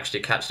issue and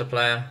actually catch the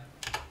player.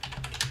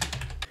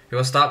 We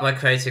will start by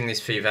creating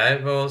these three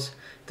variables.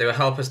 They will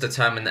help us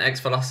determine the x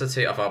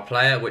velocity of our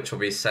player, which will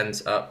be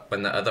sent up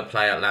when the other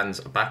player lands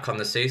back on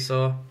the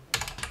seesaw.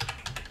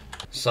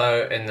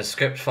 So in the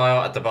script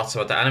file at the bottom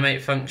of the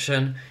animate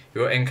function, we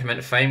will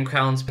increment frame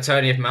count, but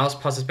only if mouse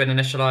pos has been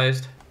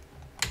initialized.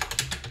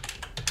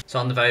 So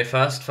on the very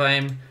first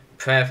frame,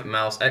 prev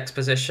mouse x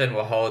position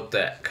will hold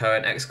the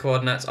current x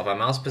coordinates of our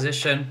mouse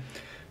position,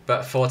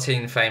 but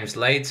 14 frames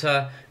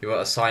later, we will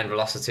assign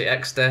velocity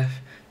x diff,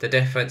 the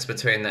difference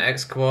between the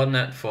x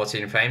coordinate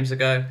 14 frames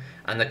ago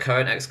and the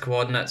current x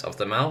coordinates of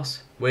the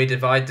mouse. We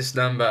divide this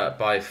number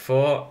by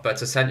 4,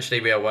 but essentially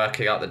we are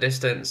working out the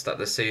distance that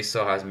the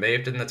seesaw has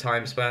moved in the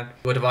time span.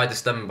 We'll divide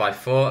this number by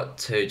 4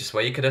 to just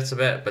weaken it a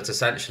bit, but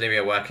essentially we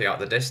are working out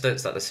the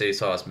distance that the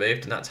seesaw has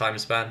moved in that time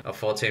span of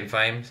 14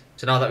 frames.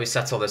 So now that we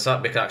set all this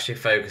up, we can actually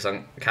focus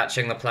on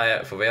catching the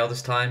player for real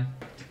this time.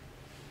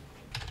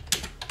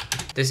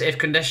 This if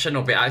condition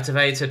will be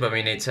activated when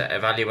we need to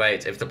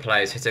evaluate if the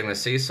player is hitting the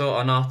seesaw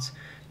or not.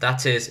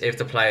 That is, if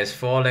the player is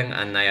falling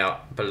and they are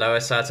below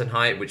a certain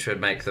height, which would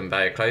make them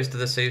very close to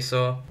the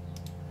seesaw.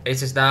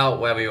 It is now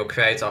where we will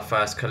create our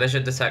first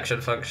collision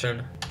detection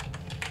function.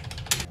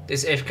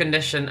 This if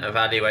condition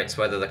evaluates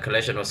whether the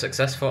collision was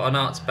successful or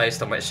not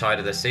based on which side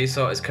of the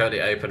seesaw is currently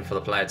open for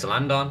the player to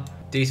land on.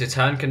 These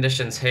return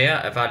conditions here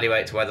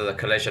evaluate whether the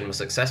collision was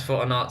successful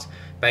or not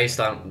based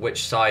on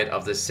which side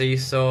of the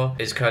seesaw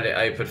is currently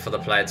open for the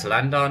player to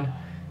land on.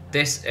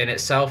 This in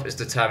itself is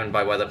determined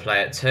by whether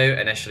player 2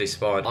 initially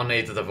spawned on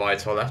either the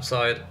right or left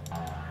side.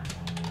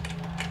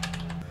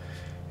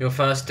 You'll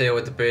first deal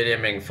with the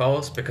boolean being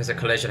false because a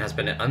collision has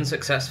been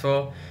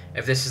unsuccessful.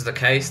 If this is the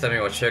case, then we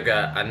will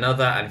trigger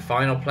another and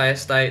final player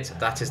state,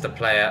 that is the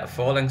player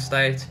falling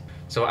state.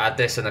 So we'll add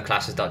this in the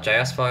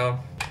classes.js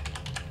file.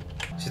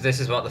 So this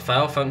is what the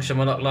fail function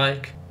will look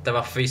like. There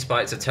are 3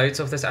 sprites in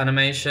total of this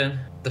animation.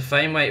 The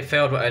frame rate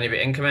field will only be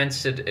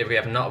incremented if we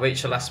have not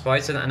reached the last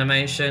sprite in the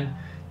animation.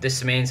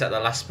 This means that the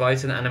last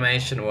sprite in the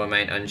animation will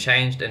remain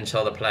unchanged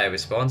until the player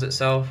respawns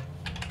itself.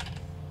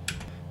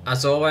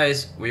 As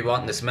always, we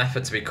want this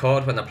method to be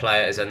called when the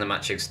player is in the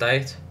matching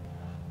state.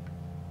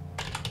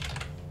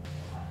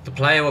 The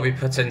player will be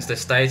put into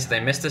this state if they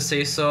miss the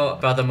seesaw.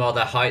 Furthermore,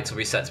 their height will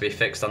be set to be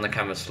fixed on the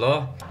canvas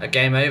floor. A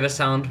game over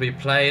sound will be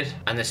played,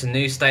 and this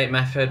new state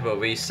method will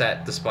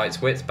reset the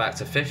sprite's width back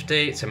to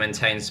 50 to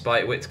maintain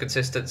sprite width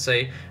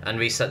consistency, and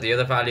reset the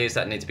other values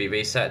that need to be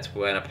reset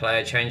when a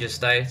player changes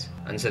state.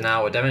 And so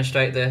now we'll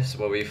demonstrate this.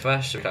 We'll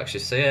refresh so we can actually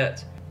see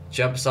it.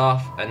 Jumps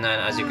off, and then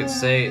as you can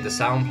see, the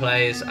sound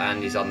plays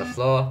and he's on the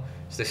floor.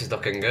 So this is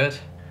looking good.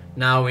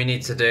 Now we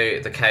need to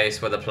do the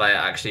case where the player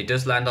actually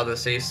does land on the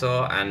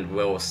seesaw and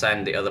will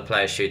send the other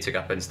player shooting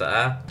up into the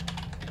air.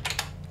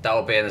 That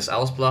will be in this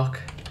else block.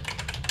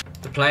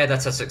 The player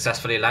that has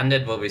successfully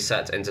landed will be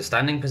set into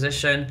standing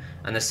position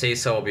and the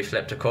seesaw will be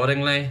flipped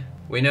accordingly.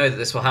 We know that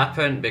this will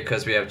happen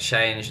because we have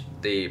changed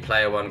the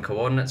player 1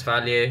 coordinates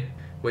value,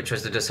 which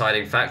was the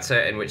deciding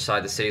factor in which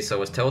side the seesaw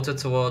was tilted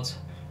towards.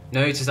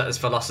 Notice that this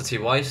velocity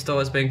y store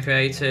has been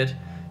created.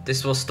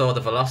 This will store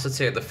the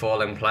velocity of the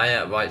falling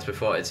player right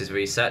before it is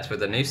reset with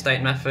the new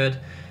state method.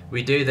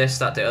 We do this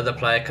so that the other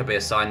player could be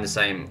assigned the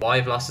same y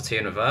velocity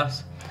in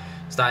reverse,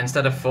 so that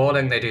instead of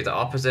falling they do the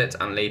opposite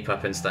and leap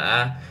up into the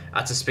air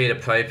at a speed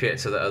appropriate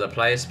to the other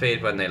player's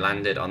speed when they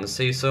landed on the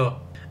seesaw.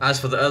 As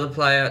for the other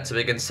player, to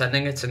begin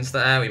sending it into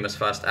the air we must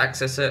first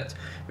access it.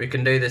 We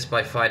can do this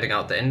by finding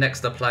out the index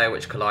of the player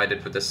which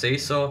collided with the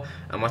seesaw,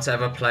 and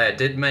whatever player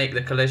did make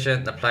the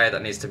collision, the player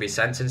that needs to be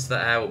sent into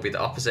the air will be the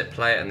opposite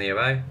player in the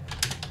array.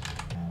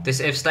 This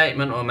if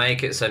statement will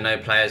make it so no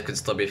players could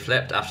still be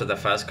flipped after the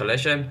first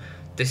collision.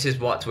 This is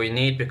what we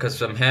need because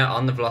from here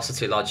on the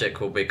velocity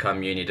logic will become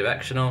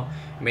unidirectional,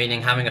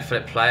 meaning having a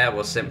flipped player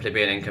will simply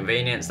be an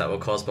inconvenience that will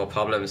cause more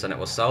problems than it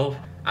will solve.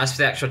 As for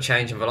the actual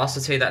change in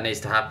velocity that needs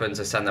to happen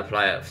to send the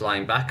player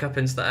flying back up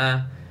into the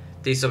air,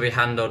 these will be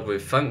handled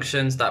with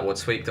functions that will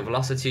tweak the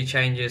velocity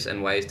changes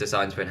in ways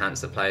designed to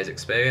enhance the player's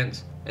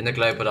experience. In the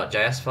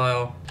global.js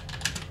file,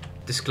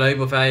 this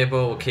global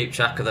variable will keep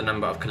track of the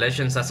number of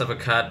collisions that have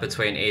occurred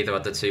between either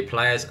of the two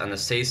players and the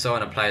seesaw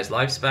in a player's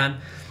lifespan.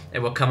 It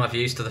will come of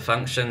use to the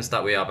functions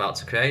that we are about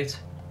to create.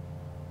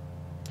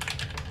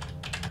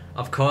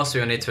 Of course, we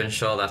will need to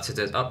ensure that it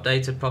is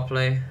updated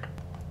properly.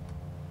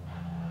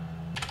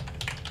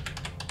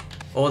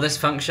 All this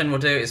function will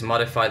do is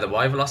modify the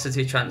y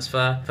velocity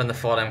transfer from the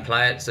falling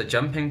player to the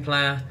jumping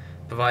player,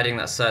 providing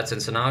that certain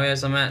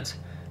scenarios are met.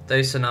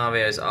 Those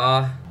scenarios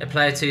are: if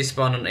player 2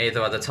 spawned on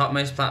either of the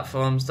topmost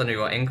platforms, then we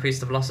will increase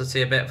the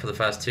velocity a bit for the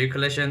first two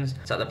collisions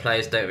so that the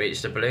players don't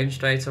reach the balloon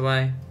straight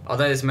away.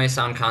 Although this may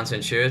sound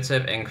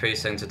counterintuitive,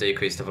 increasing to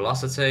decrease the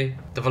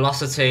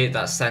velocity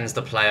that sends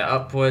the player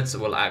upwards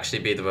will actually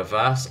be the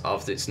reverse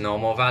of its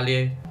normal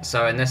value.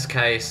 So in this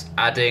case,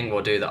 adding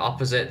will do the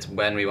opposite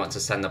when we want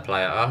to send the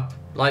player up.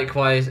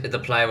 Likewise, if the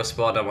player was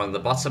spawned on one of the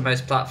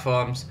bottommost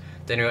platforms,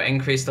 then we will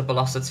increase the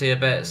velocity a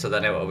bit so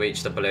then it will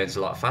reach the balloons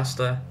a lot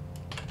faster.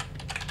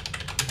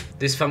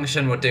 This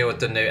function will deal with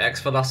the new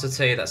x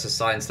velocity that's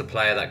assigned to the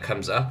player that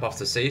comes up off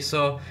the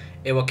seesaw.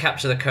 It will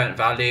capture the current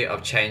value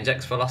of change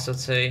x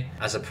velocity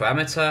as a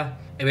parameter.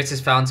 If it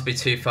is found to be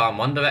too far in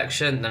one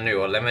direction, then we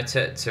will limit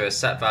it to a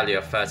set value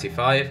of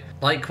 35.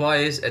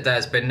 Likewise, if there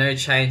has been no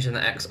change in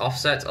the x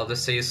offset of the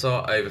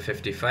seesaw over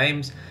 50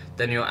 frames,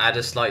 then you'll add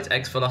a slight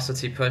x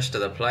velocity push to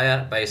the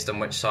player based on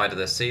which side of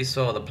the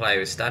seesaw the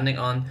player is standing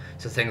on,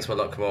 so things will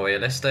look more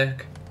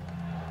realistic.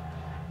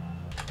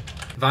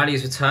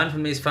 Values returned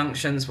from these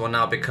functions will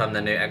now become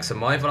the new x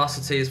and y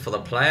velocities for the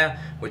player,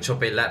 which will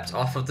be leapt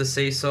off of the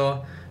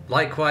seesaw.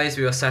 Likewise,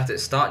 we will set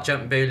its start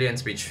jump boolean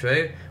to be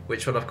true,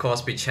 which will of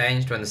course be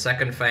changed when the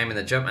second frame in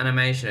the jump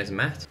animation is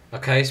met.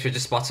 Okay, so we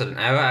just spotted an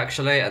error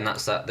actually, and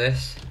that's that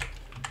this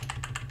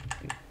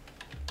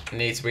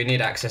we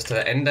need access to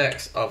the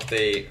index of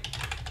the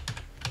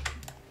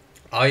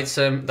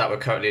item that we're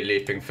currently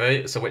looping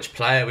through, so which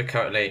player we're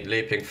currently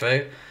looping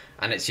through,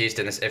 and it's used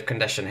in this if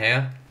condition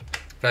here.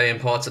 Very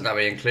important that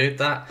we include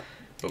that,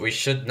 but we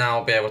should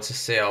now be able to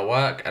see our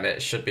work and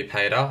it should be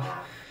paid off.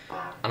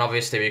 And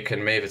obviously we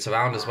can move it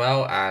around as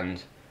well,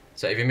 and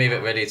so if you move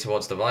it really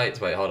towards the right,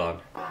 wait, hold on.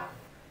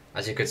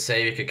 As you could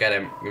see, you could get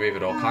him move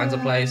it all kinds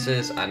of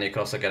places, and you can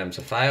also get him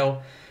to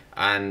fail.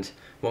 And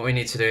what we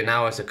need to do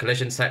now is a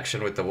collision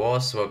section with the wall,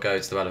 so we'll go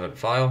to the relevant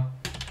file.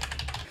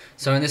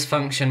 So in this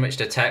function which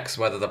detects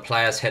whether the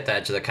players hit the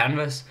edge of the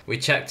canvas, we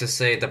check to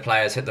see if the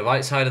players hit the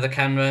right side of the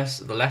canvas,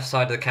 the left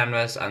side of the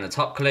canvas and the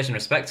top collision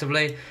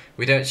respectively.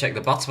 We don't check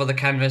the bottom of the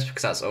canvas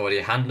because that's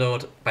already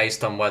handled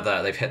based on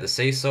whether they've hit the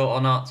seesaw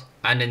or not.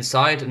 And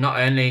inside, not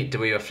only do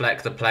we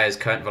reflect the player's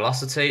current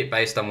velocity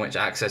based on which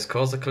axis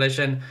caused the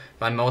collision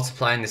by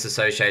multiplying this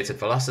associated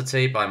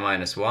velocity by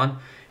 -1,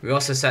 we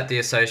also set the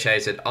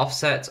associated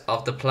offset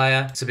of the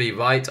player to be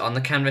right on the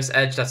canvas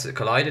edge that it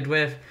collided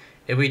with.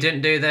 If we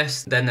didn't do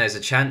this, then there's a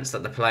chance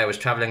that the player was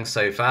travelling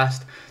so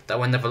fast that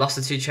when the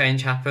velocity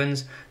change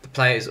happens, the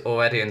player is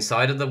already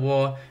inside of the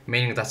wall,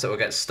 meaning that it will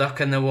get stuck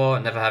in the wall,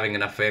 never having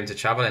enough room to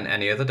travel in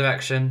any other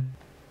direction.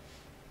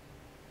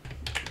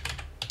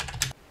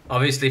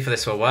 Obviously for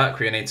this to work,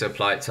 we need to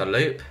apply it to a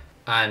loop,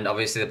 and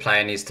obviously the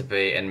player needs to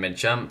be in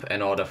mid-jump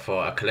in order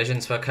for a collision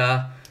to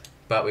occur,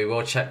 but we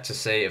will check to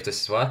see if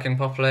this is working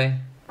properly,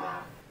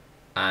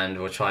 and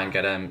we'll try and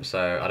get him.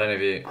 So I don't know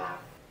if you...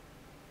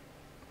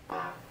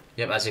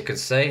 Yep, as you can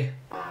see,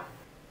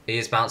 he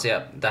is bouncing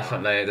up,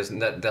 definitely,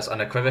 that's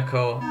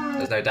unequivocal,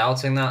 there's no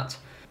doubting that.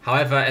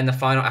 However, in the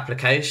final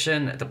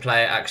application, the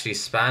player actually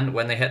spanned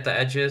when they hit the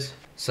edges.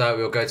 So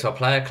we'll go to our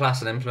player class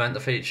and implement the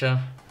feature.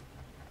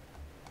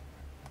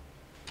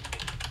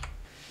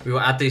 We will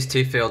add these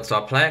two fields to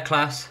our player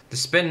class. The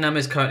spin number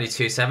is currently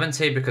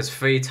 270 because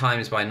 3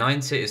 times by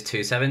 90 is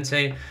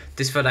 270.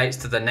 This relates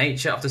to the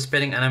nature of the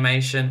spinning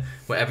animation,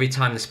 where every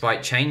time the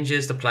sprite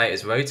changes, the player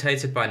is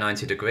rotated by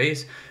 90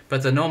 degrees,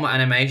 but the normal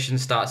animation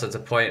starts at a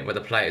point where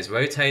the player is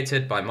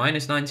rotated by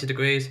 -90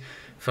 degrees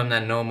from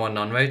their normal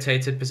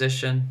non-rotated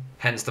position,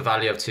 hence the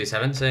value of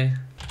 270.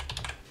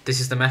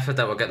 This is the method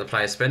that will get the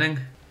player spinning.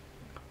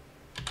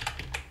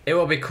 It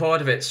will be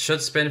called if its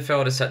should spin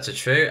field is set to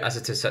true, as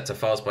it is set to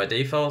false by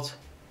default.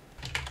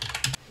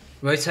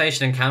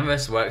 Rotation in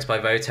canvas works by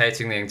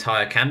rotating the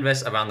entire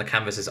canvas around the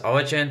canvas's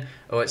origin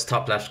or its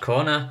top left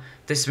corner.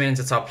 This means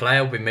that our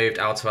player will be moved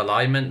out of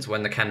alignment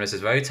when the canvas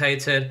is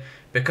rotated,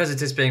 because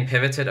it is being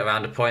pivoted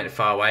around a point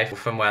far away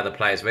from where the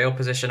player's real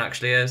position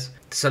actually is.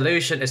 The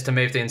solution is to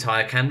move the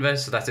entire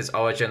canvas so that its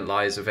origin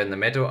lies within the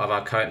middle of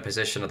our current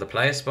position of the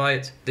player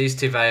sprite. These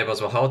two variables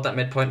will hold that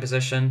midpoint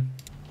position.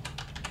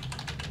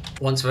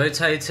 Once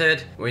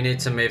rotated, we need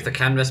to move the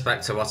canvas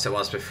back to what it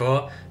was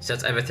before, so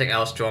that everything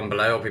else drawn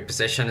below will be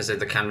positioned as if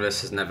the canvas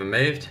has never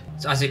moved.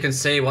 So as you can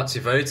see, once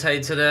you've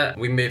rotated it,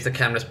 we move the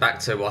canvas back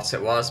to what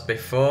it was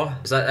before,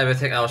 so that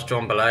everything else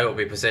drawn below will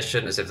be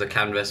positioned as if the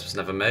canvas was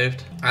never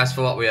moved. As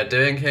for what we are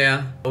doing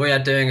here, what we are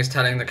doing is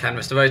telling the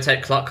canvas to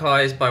rotate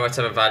clockwise by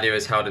whatever value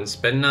is held in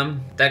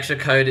spinnum. The extra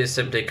code is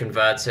simply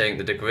converting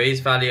the degrees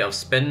value of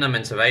spinnum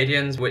into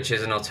radians, which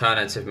is an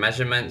alternative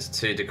measurement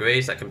to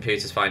degrees that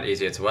computers find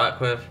easier to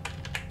work with.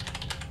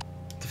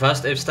 The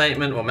first if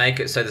statement will make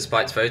it so the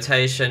sprite's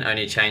rotation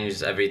only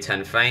changes every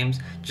 10 frames,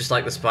 just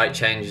like the sprite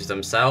changes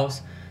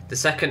themselves. The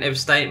second if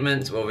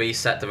statement will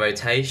reset the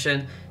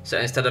rotation, so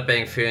instead of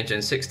being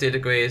 360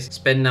 degrees,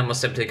 spinnum will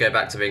simply go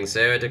back to being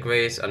 0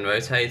 degrees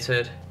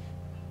unrotated.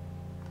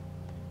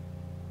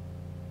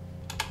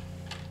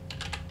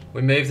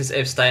 We move this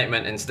if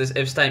statement into this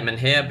if statement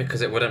here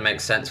because it wouldn't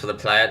make sense for the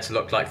player to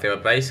look like they were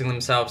bracing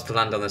themselves to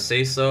land on the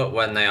seesaw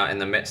when they are in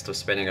the midst of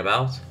spinning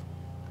about.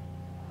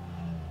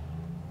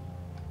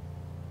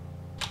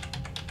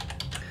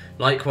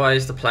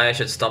 Likewise, the player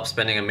should stop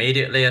spinning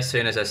immediately as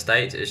soon as their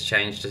state is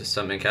changed to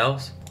something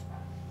else.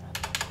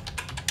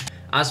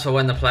 As for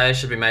when the player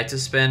should be made to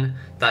spin,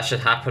 that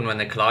should happen when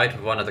they collide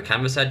with one of the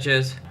canvas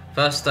edges.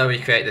 First though, we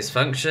create this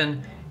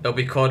function. It will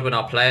be called when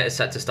our player is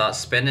set to start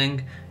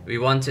spinning. We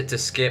want it to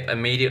skip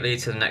immediately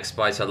to the next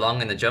sprite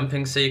along in the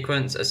jumping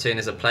sequence as soon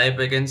as the player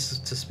begins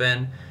to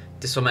spin.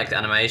 This will make the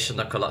animation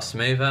look a lot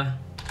smoother.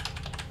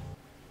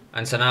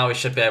 And so now we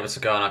should be able to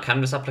go on our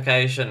canvas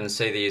application and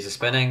see the user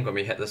spinning when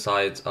we hit the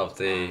sides of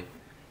the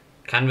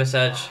canvas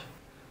edge.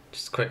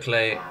 Just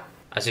quickly,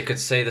 as you can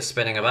see, the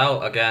spinning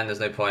about, again, there's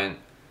no point.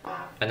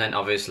 And then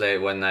obviously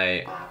when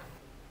they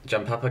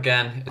jump up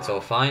again, it's all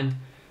fine.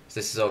 So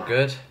this is all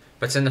good.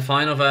 But in the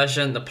final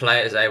version, the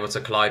player is able to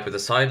collide with the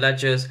side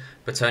ledges,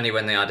 but only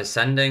when they are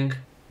descending.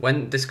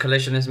 When this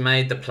collision is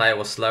made, the player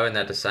will slow in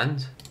their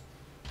descent.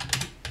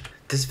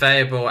 This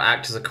variable will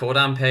act as a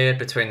cooldown period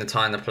between the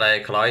time the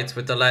player collides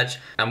with the ledge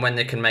and when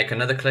they can make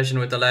another collision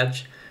with the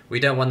ledge. We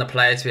don't want the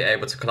player to be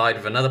able to collide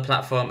with another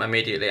platform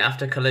immediately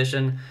after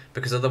collision,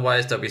 because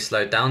otherwise they'll be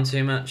slowed down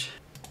too much.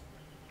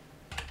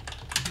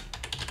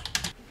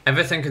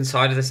 Everything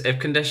inside of this if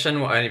condition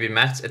will only be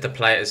met if the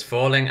player is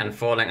falling and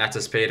falling at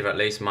a speed of at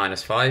least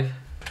 -5.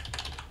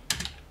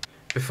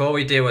 Before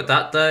we deal with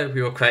that though,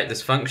 we will create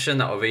this function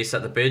that will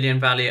reset the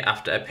boolean value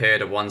after a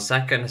period of 1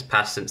 second has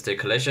passed since the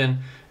collision.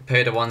 A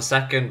period of 1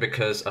 second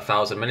because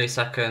 1000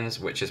 milliseconds,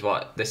 which is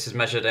what this is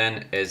measured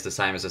in, is the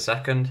same as a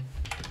second.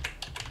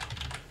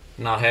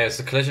 Now here's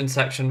the collision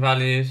section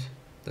values.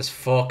 There's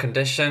 4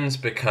 conditions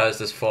because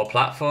there's 4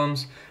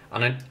 platforms,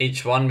 and in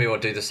each one we will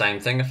do the same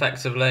thing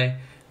effectively.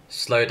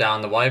 Slow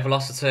down the Y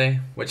velocity,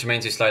 which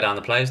means you slow down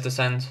the player's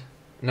descent.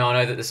 Now I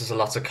know that this is a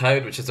lot of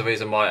code, which is the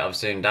reason why I've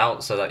zoomed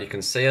out so that you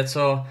can see it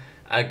all.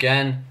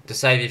 Again, to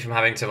save you from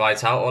having to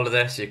write out all of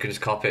this, you can just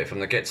copy it from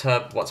the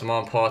GitHub. What's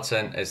more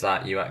important is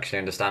that you actually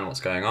understand what's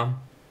going on.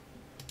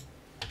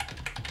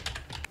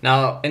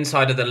 Now,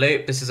 inside of the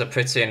loop, this is a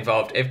pretty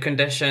involved if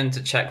condition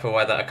to check for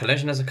whether a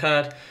collision has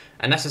occurred.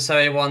 A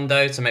necessary one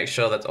though, to make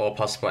sure that all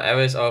possible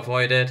errors are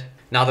avoided.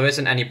 Now there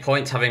isn't any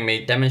point having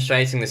me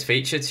demonstrating this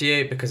feature to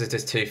you because it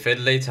is too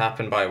fiddly to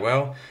happen by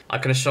will. I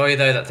can assure you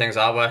though that things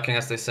are working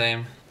as they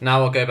seem.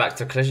 Now we'll go back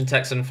to collision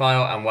text and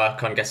file and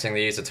work on getting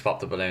the user to pop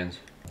the balloons.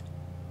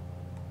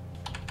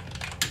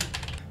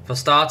 For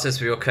starters,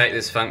 we will create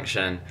this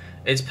function.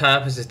 Its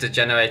purpose is to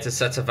generate a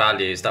set of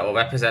values that will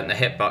represent the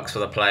hitbox for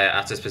the player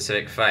at a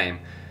specific frame.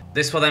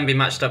 This will then be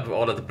matched up with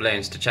all of the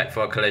balloons to check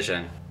for a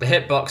collision. The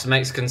hitbox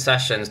makes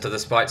concessions to the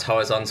sprite's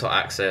horizontal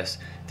axis.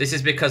 This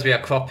is because we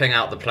are cropping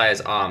out the player's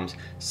arms,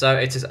 so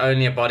it is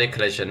only a body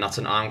collision, not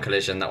an arm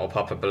collision, that will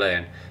pop a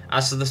balloon.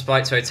 As to the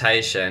sprite's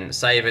rotation,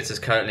 say if it is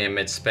currently in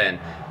mid-spin,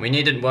 we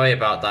needn't worry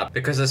about that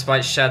because the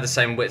sprites share the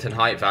same width and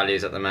height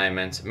values at the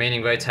moment,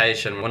 meaning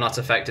rotation will not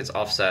affect its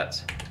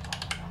offset.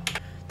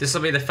 This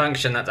will be the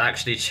function that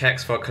actually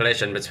checks for a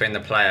collision between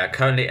the player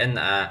currently in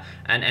the air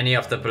and any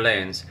of the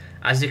balloons.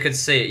 As you can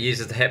see, it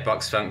uses the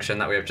hitbox function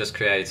that we have just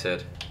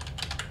created.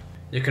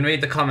 You can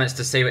read the comments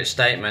to see which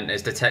statement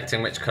is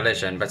detecting which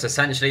collision, but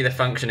essentially the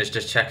function is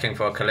just checking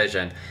for a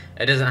collision.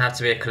 It doesn't have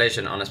to be a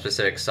collision on a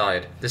specific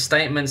side. The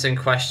statements in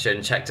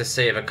question check to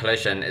see if a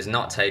collision is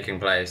not taking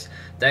place.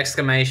 The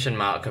exclamation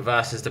mark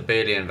reverses the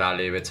boolean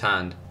value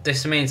returned.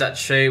 This means that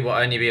true will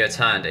only be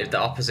returned if the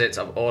opposites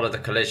of all of the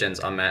collisions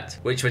are met,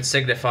 which would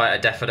signify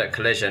a definite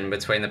collision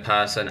between the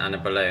person and a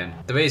balloon.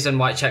 The reason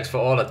why it checks for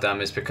all of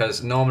them is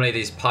because normally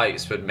these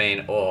pipes would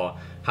mean or.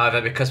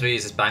 However, because we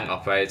use this bang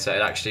operator,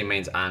 it actually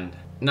means and.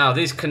 Now,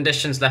 these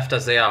conditions left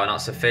as they are not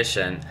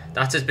sufficient.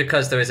 That is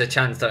because there is a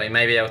chance that we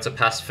may be able to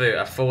pass through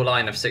a full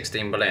line of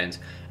 16 balloons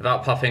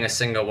without popping a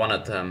single one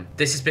of them.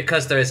 This is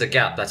because there is a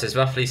gap that is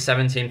roughly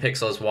 17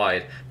 pixels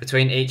wide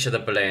between each of the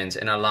balloons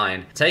in a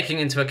line, taking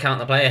into account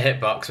the player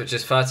hitbox, which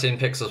is 13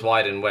 pixels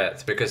wide in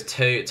width, because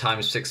 2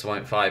 times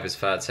 6.5 is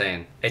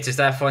 13. It is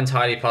therefore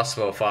entirely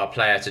possible for our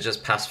player to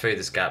just pass through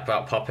this gap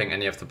without popping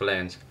any of the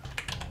balloons.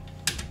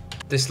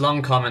 This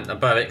long comment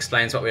above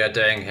explains what we are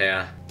doing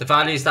here. The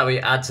values that we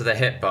add to the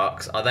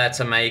hitbox are there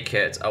to make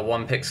it a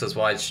 1 pixels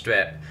wide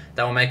strip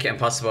that will make it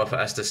impossible for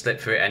us to slip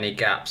through any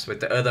gaps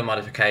with the other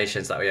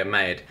modifications that we have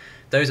made.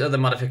 Those other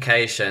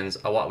modifications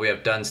are what we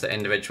have done to the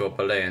individual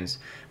balloons.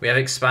 We have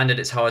expanded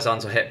its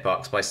horizontal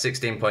hitbox by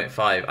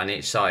 16.5 on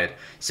each side.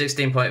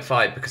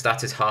 16.5 because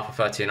that is half of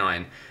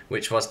 39,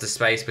 which was the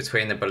space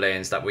between the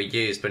balloons that we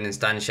used when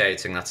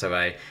instantiating that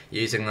array,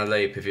 using the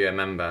loop if you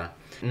remember.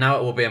 Now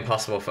it will be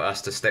impossible for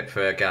us to slip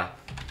through a gap.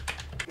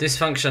 This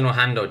function will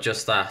handle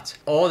just that.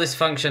 All this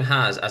function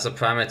has as a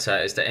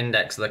parameter is the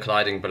index of the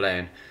colliding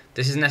balloon.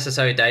 This is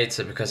necessary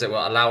data because it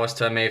will allow us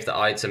to remove the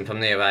item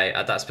from the array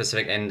at that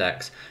specific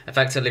index,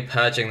 effectively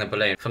purging the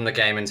balloon from the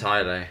game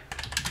entirely.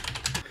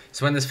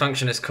 So when this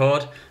function is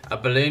called, a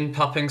balloon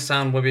popping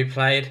sound will be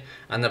played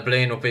and the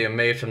balloon will be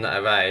removed from the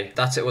array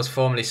that it was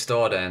formerly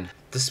stored in.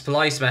 The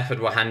splice method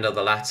will handle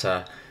the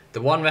latter.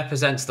 The 1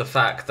 represents the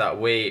fact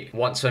that we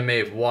want to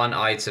remove one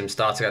item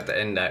starting at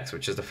the index,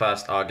 which is the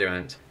first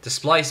argument. The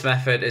splice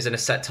method is in a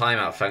set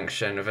timeout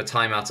function with a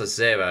timeout of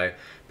 0,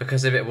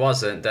 because if it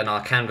wasn't, then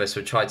our canvas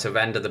would try to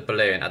render the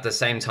balloon at the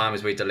same time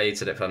as we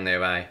deleted it from the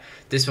array.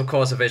 This will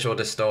cause a visual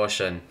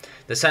distortion.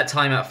 The set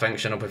timeout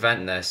function will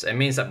prevent this. It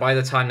means that by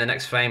the time the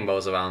next frame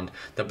rolls around,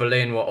 the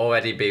balloon will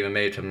already be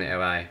removed from the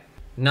array.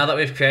 Now that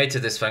we've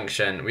created this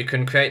function, we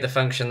can create the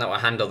function that will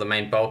handle the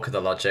main bulk of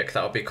the logic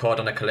that will be called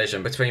on a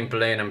collision between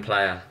balloon and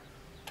player.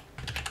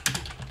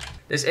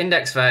 This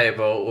index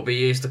variable will be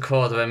used to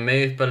call the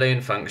remove balloon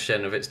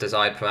function with its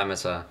desired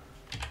parameter.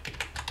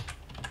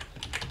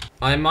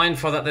 I am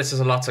mindful that this is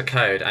a lot of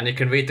code, and you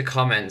can read the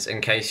comments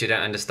in case you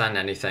don't understand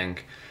anything.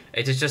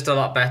 It is just a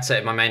lot better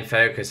if my main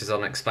focus is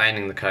on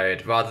explaining the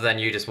code, rather than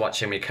you just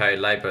watching me code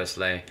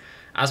laboriously.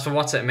 As for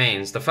what it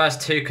means, the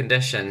first 2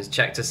 conditions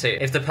check to see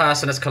if the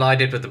person has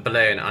collided with the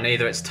balloon on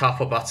either its top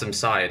or bottom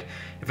side,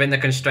 within the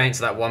constraints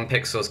of that 1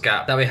 pixels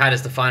gap that we had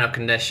as the final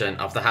condition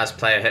of the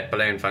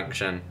hasPlayerHitBalloon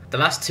function. The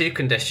last 2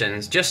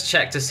 conditions just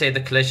check to see if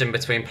the collision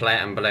between player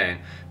and balloon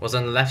was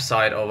on the left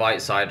side or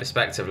right side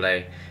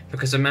respectively,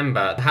 because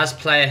remember, the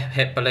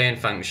hasPlayerHitBalloon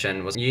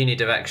function was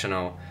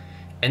unidirectional.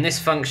 In this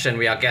function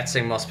we are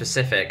getting more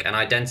specific and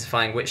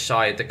identifying which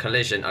side the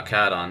collision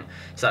occurred on,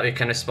 so that we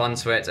can respond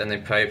to it in the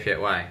appropriate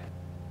way.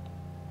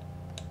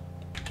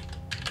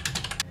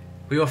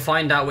 We will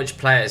find out which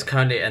player is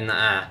currently in the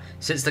air,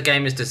 since the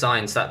game is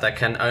designed so that there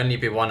can only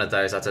be one of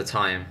those at a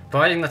time.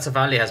 Providing that a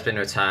value has been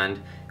returned,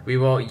 we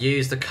will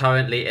use the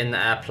currently in the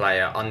air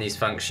player on these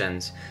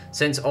functions.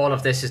 Since all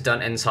of this is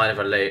done inside of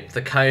a loop,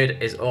 the code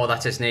is all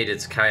that is needed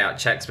to carry out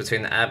checks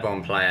between the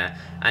airborne player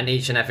and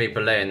each and every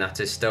balloon that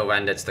is still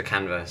rendered to the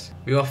canvas.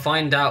 We will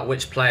find out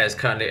which player is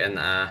currently in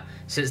the air.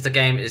 Since the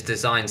game is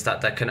designed so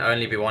that there can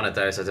only be one of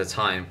those at a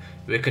time,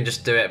 we can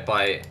just do it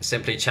by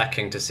simply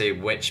checking to see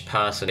which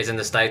person is in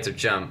the state of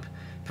jump.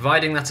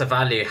 Providing that a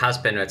value has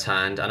been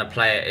returned and a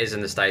player is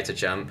in the state of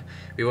jump,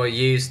 we will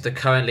use the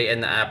currently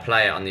in the air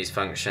player on these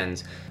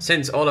functions.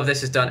 Since all of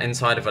this is done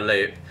inside of a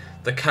loop,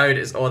 the code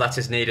is all that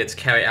is needed to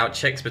carry out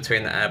checks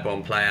between the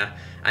airborne player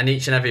and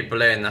each and every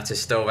balloon that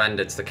is still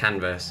rendered to the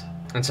canvas.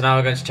 And so now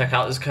we're going to check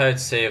out this code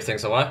to see if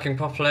things are working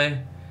properly.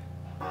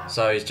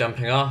 So he's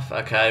jumping off.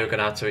 Okay, we're going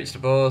to have to reach the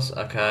balls.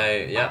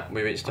 Okay, yep,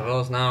 we reached the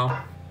balls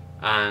now.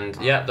 And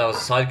yep, there was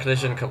a side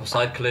collision, a couple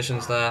side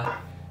collisions there.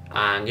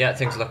 And yeah,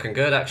 things are looking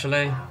good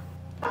actually.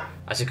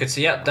 As you can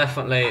see, yep,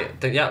 definitely,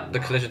 the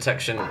collision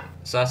section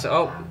starts.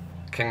 Oh,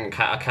 can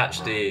I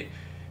catch the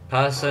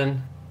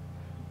person?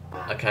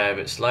 Okay, a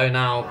bit slow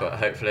now, but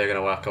hopefully we're going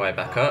to work our way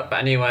back up. But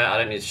anyway, I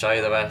don't need to show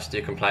you the rest,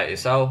 you can play it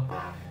yourself.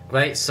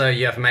 Great, so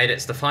you have made it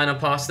to the final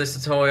part of this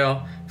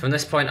tutorial. From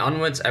this point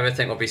onwards,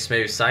 everything will be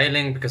smooth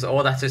sailing because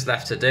all that is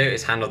left to do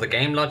is handle the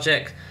game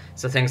logic.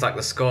 So things like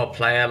the score,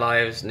 player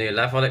lives, new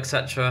level,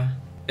 etc.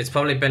 It's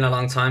probably been a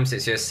long time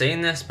since you've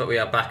seen this, but we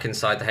are back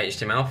inside the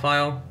HTML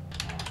file.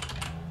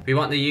 We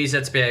want the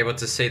user to be able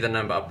to see the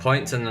number of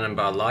points and the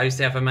number of lives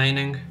they have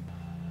remaining.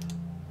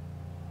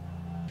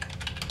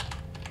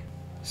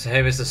 So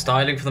here is the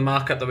styling for the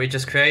markup that we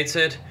just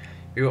created.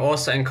 We will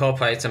also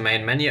incorporate a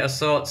main menu of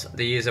sorts.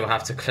 The user will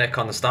have to click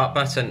on the start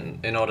button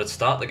in order to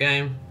start the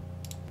game.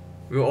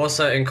 We will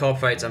also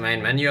incorporate a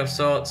main menu of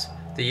sorts.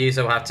 The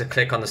user will have to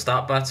click on the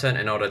start button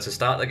in order to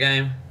start the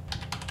game.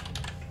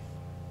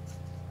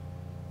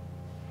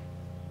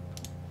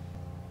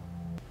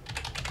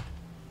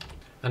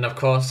 And of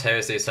course, here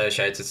is the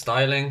associated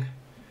styling.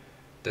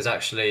 There's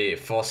actually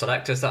 4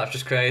 selectors that I've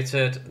just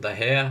created. They're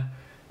here.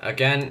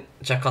 Again,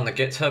 check on the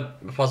GitHub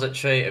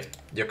repository if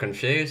you're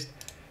confused.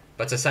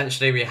 But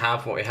essentially we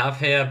have what we have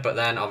here, but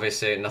then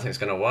obviously nothing's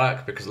going to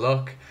work because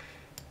look,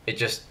 it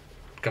just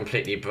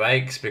completely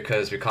breaks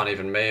because we can't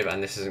even move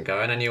and this isn't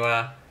going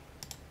anywhere.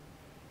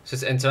 So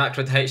to interact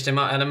with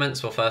HTML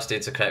elements, we'll first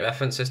need to create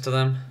references to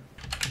them.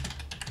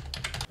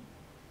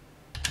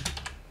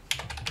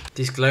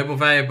 These global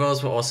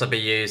variables will also be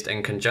used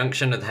in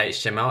conjunction with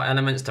HTML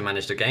elements to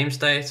manage the game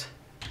state.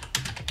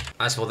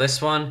 As for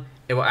this one,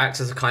 it will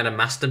act as a kind of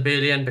master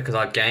boolean because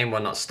our game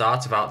will not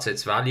start without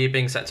its value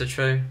being set to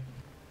true.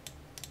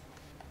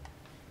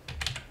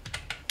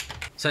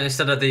 So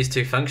instead of these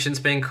two functions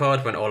being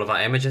called when all of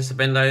our images have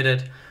been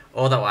loaded,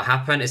 all that will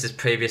happen is this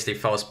previously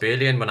false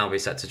boolean will now be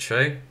set to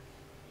true.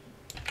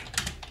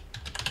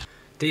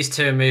 These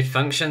two removed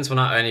functions will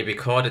not only be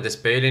called if this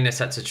boolean is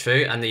set to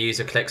true and the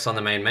user clicks on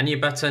the main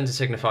menu button to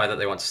signify that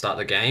they want to start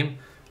the game,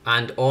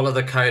 and all of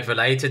the code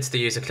related to the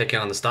user clicking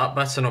on the start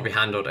button will be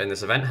handled in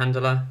this event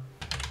handler.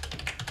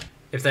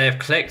 If they have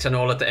clicked and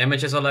all of the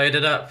images are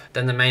loaded up,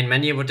 then the main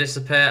menu will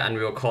disappear and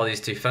we will call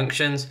these two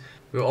functions.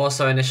 We will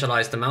also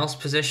initialize the mouse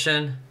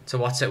position to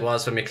what it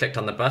was when we clicked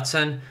on the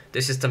button.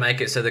 This is to make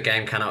it so the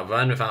game cannot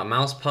run without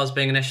mouse pos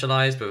being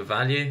initialized with a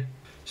value.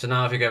 So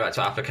now if you go back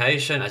to our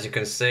application, as you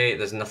can see,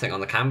 there's nothing on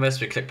the canvas.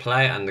 We click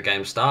play and the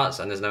game starts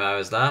and there's no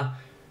errors there.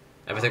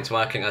 Everything's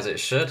working as it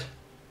should.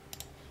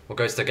 We'll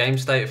go to the game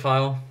state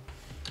file.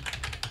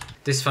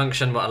 This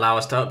function will allow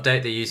us to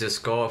update the user's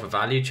score of a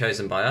value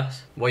chosen by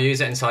us. We'll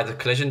use it inside the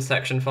collision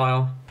section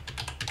file.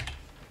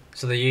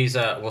 So the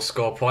user will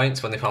score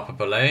points when they pop a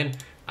balloon,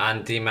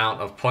 and the amount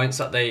of points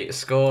that they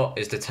score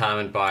is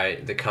determined by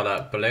the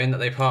color balloon that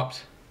they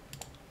popped.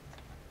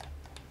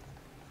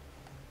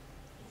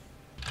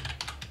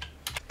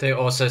 They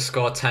also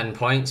score 10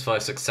 points for a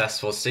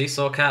successful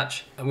seesaw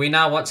catch. And we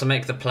now want to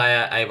make the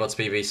player able to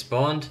be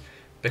respawned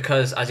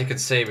because, as you can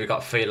see, we've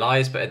got 3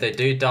 lives, but if they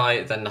do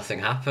die, then nothing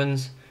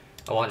happens.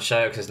 I won't show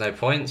it because there's no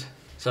point.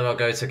 So we'll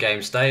go to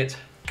game state.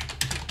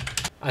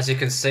 As you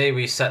can see,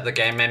 we set the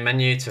game main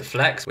menu to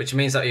flex, which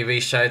means that we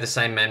re-show the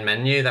same main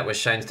menu that was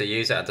shown to the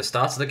user at the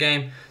start of the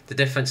game. The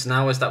difference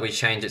now is that we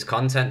change its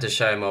content to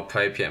show a more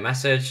appropriate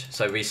message,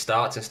 so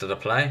restart instead of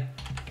play.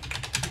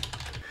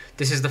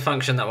 This is the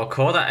function that will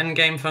call that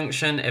endgame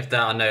function if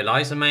there are no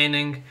lives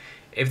remaining.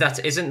 If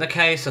that isn't the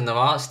case and there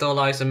are still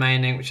lives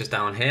remaining, which is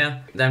down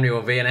here, then we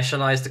will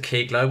reinitialize the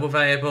key global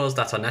variables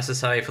that are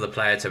necessary for the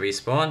player to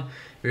respawn.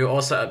 We will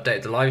also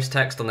update the lives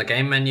text on the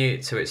game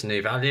menu to its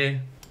new value.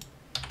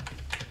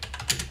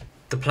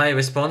 The player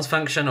response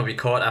function will be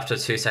called after a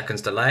 2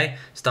 seconds delay,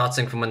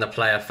 starting from when the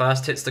player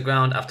first hits the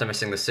ground after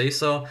missing the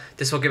seesaw.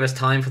 This will give us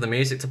time for the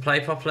music to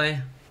play properly.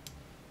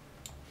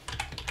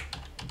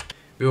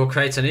 We will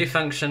create a new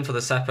function for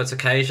the separate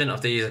occasion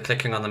of the user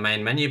clicking on the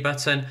main menu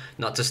button,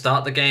 not to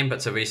start the game but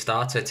to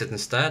restart it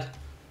instead.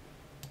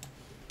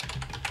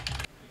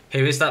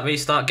 Here is that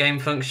restart game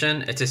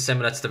function. It is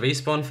similar to the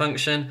respawn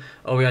function.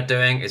 All we are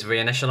doing is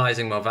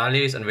reinitializing more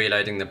values and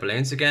reloading the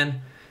balloons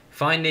again.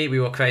 Finally, we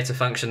will create a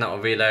function that will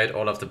reload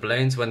all of the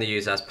balloons when the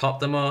user has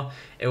popped them all.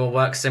 It will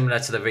work similar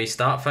to the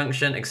restart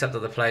function, except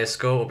that the player's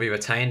score will be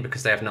retained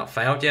because they have not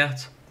failed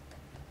yet.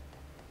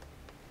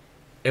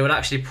 It will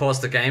actually pause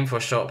the game for a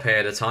short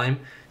period of time.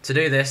 To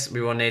do this, we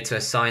will need to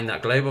assign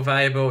that global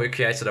variable we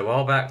created a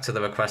while back to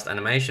the request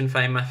animation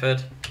frame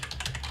method.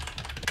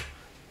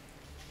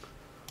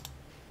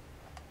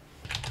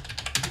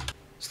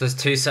 So there's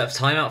 2 set of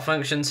timeout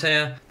functions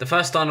here. The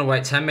first one will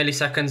wait 10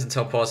 milliseconds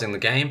until pausing the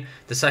game.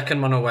 The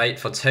second one will wait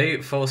for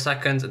 2 full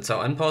seconds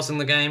until unpausing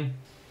the game.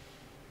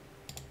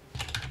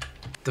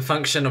 The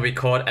function will be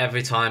called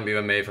every time we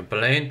remove a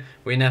balloon.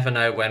 We never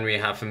know when we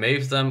have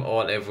removed them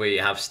or if we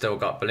have still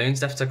got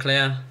balloons left to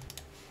clear.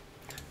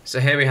 So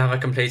here we have a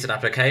completed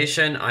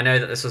application. I know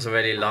that this was a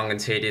really long and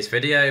tedious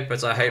video,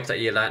 but I hope that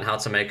you learned how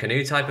to make a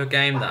new type of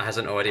game that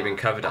hasn't already been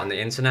covered on the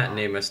internet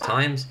numerous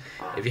times.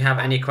 If you have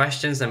any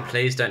questions, then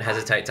please don't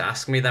hesitate to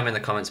ask me them in the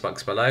comments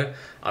box below.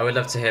 I would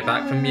love to hear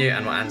back from you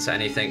and will answer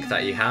anything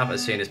that you have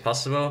as soon as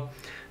possible.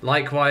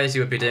 Likewise,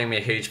 you would be doing me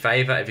a huge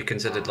favour if you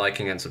considered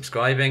liking and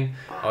subscribing.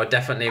 I would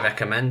definitely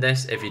recommend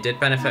this if you did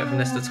benefit from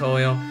this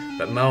tutorial,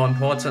 but more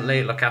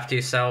importantly, look after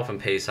yourself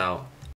and peace out.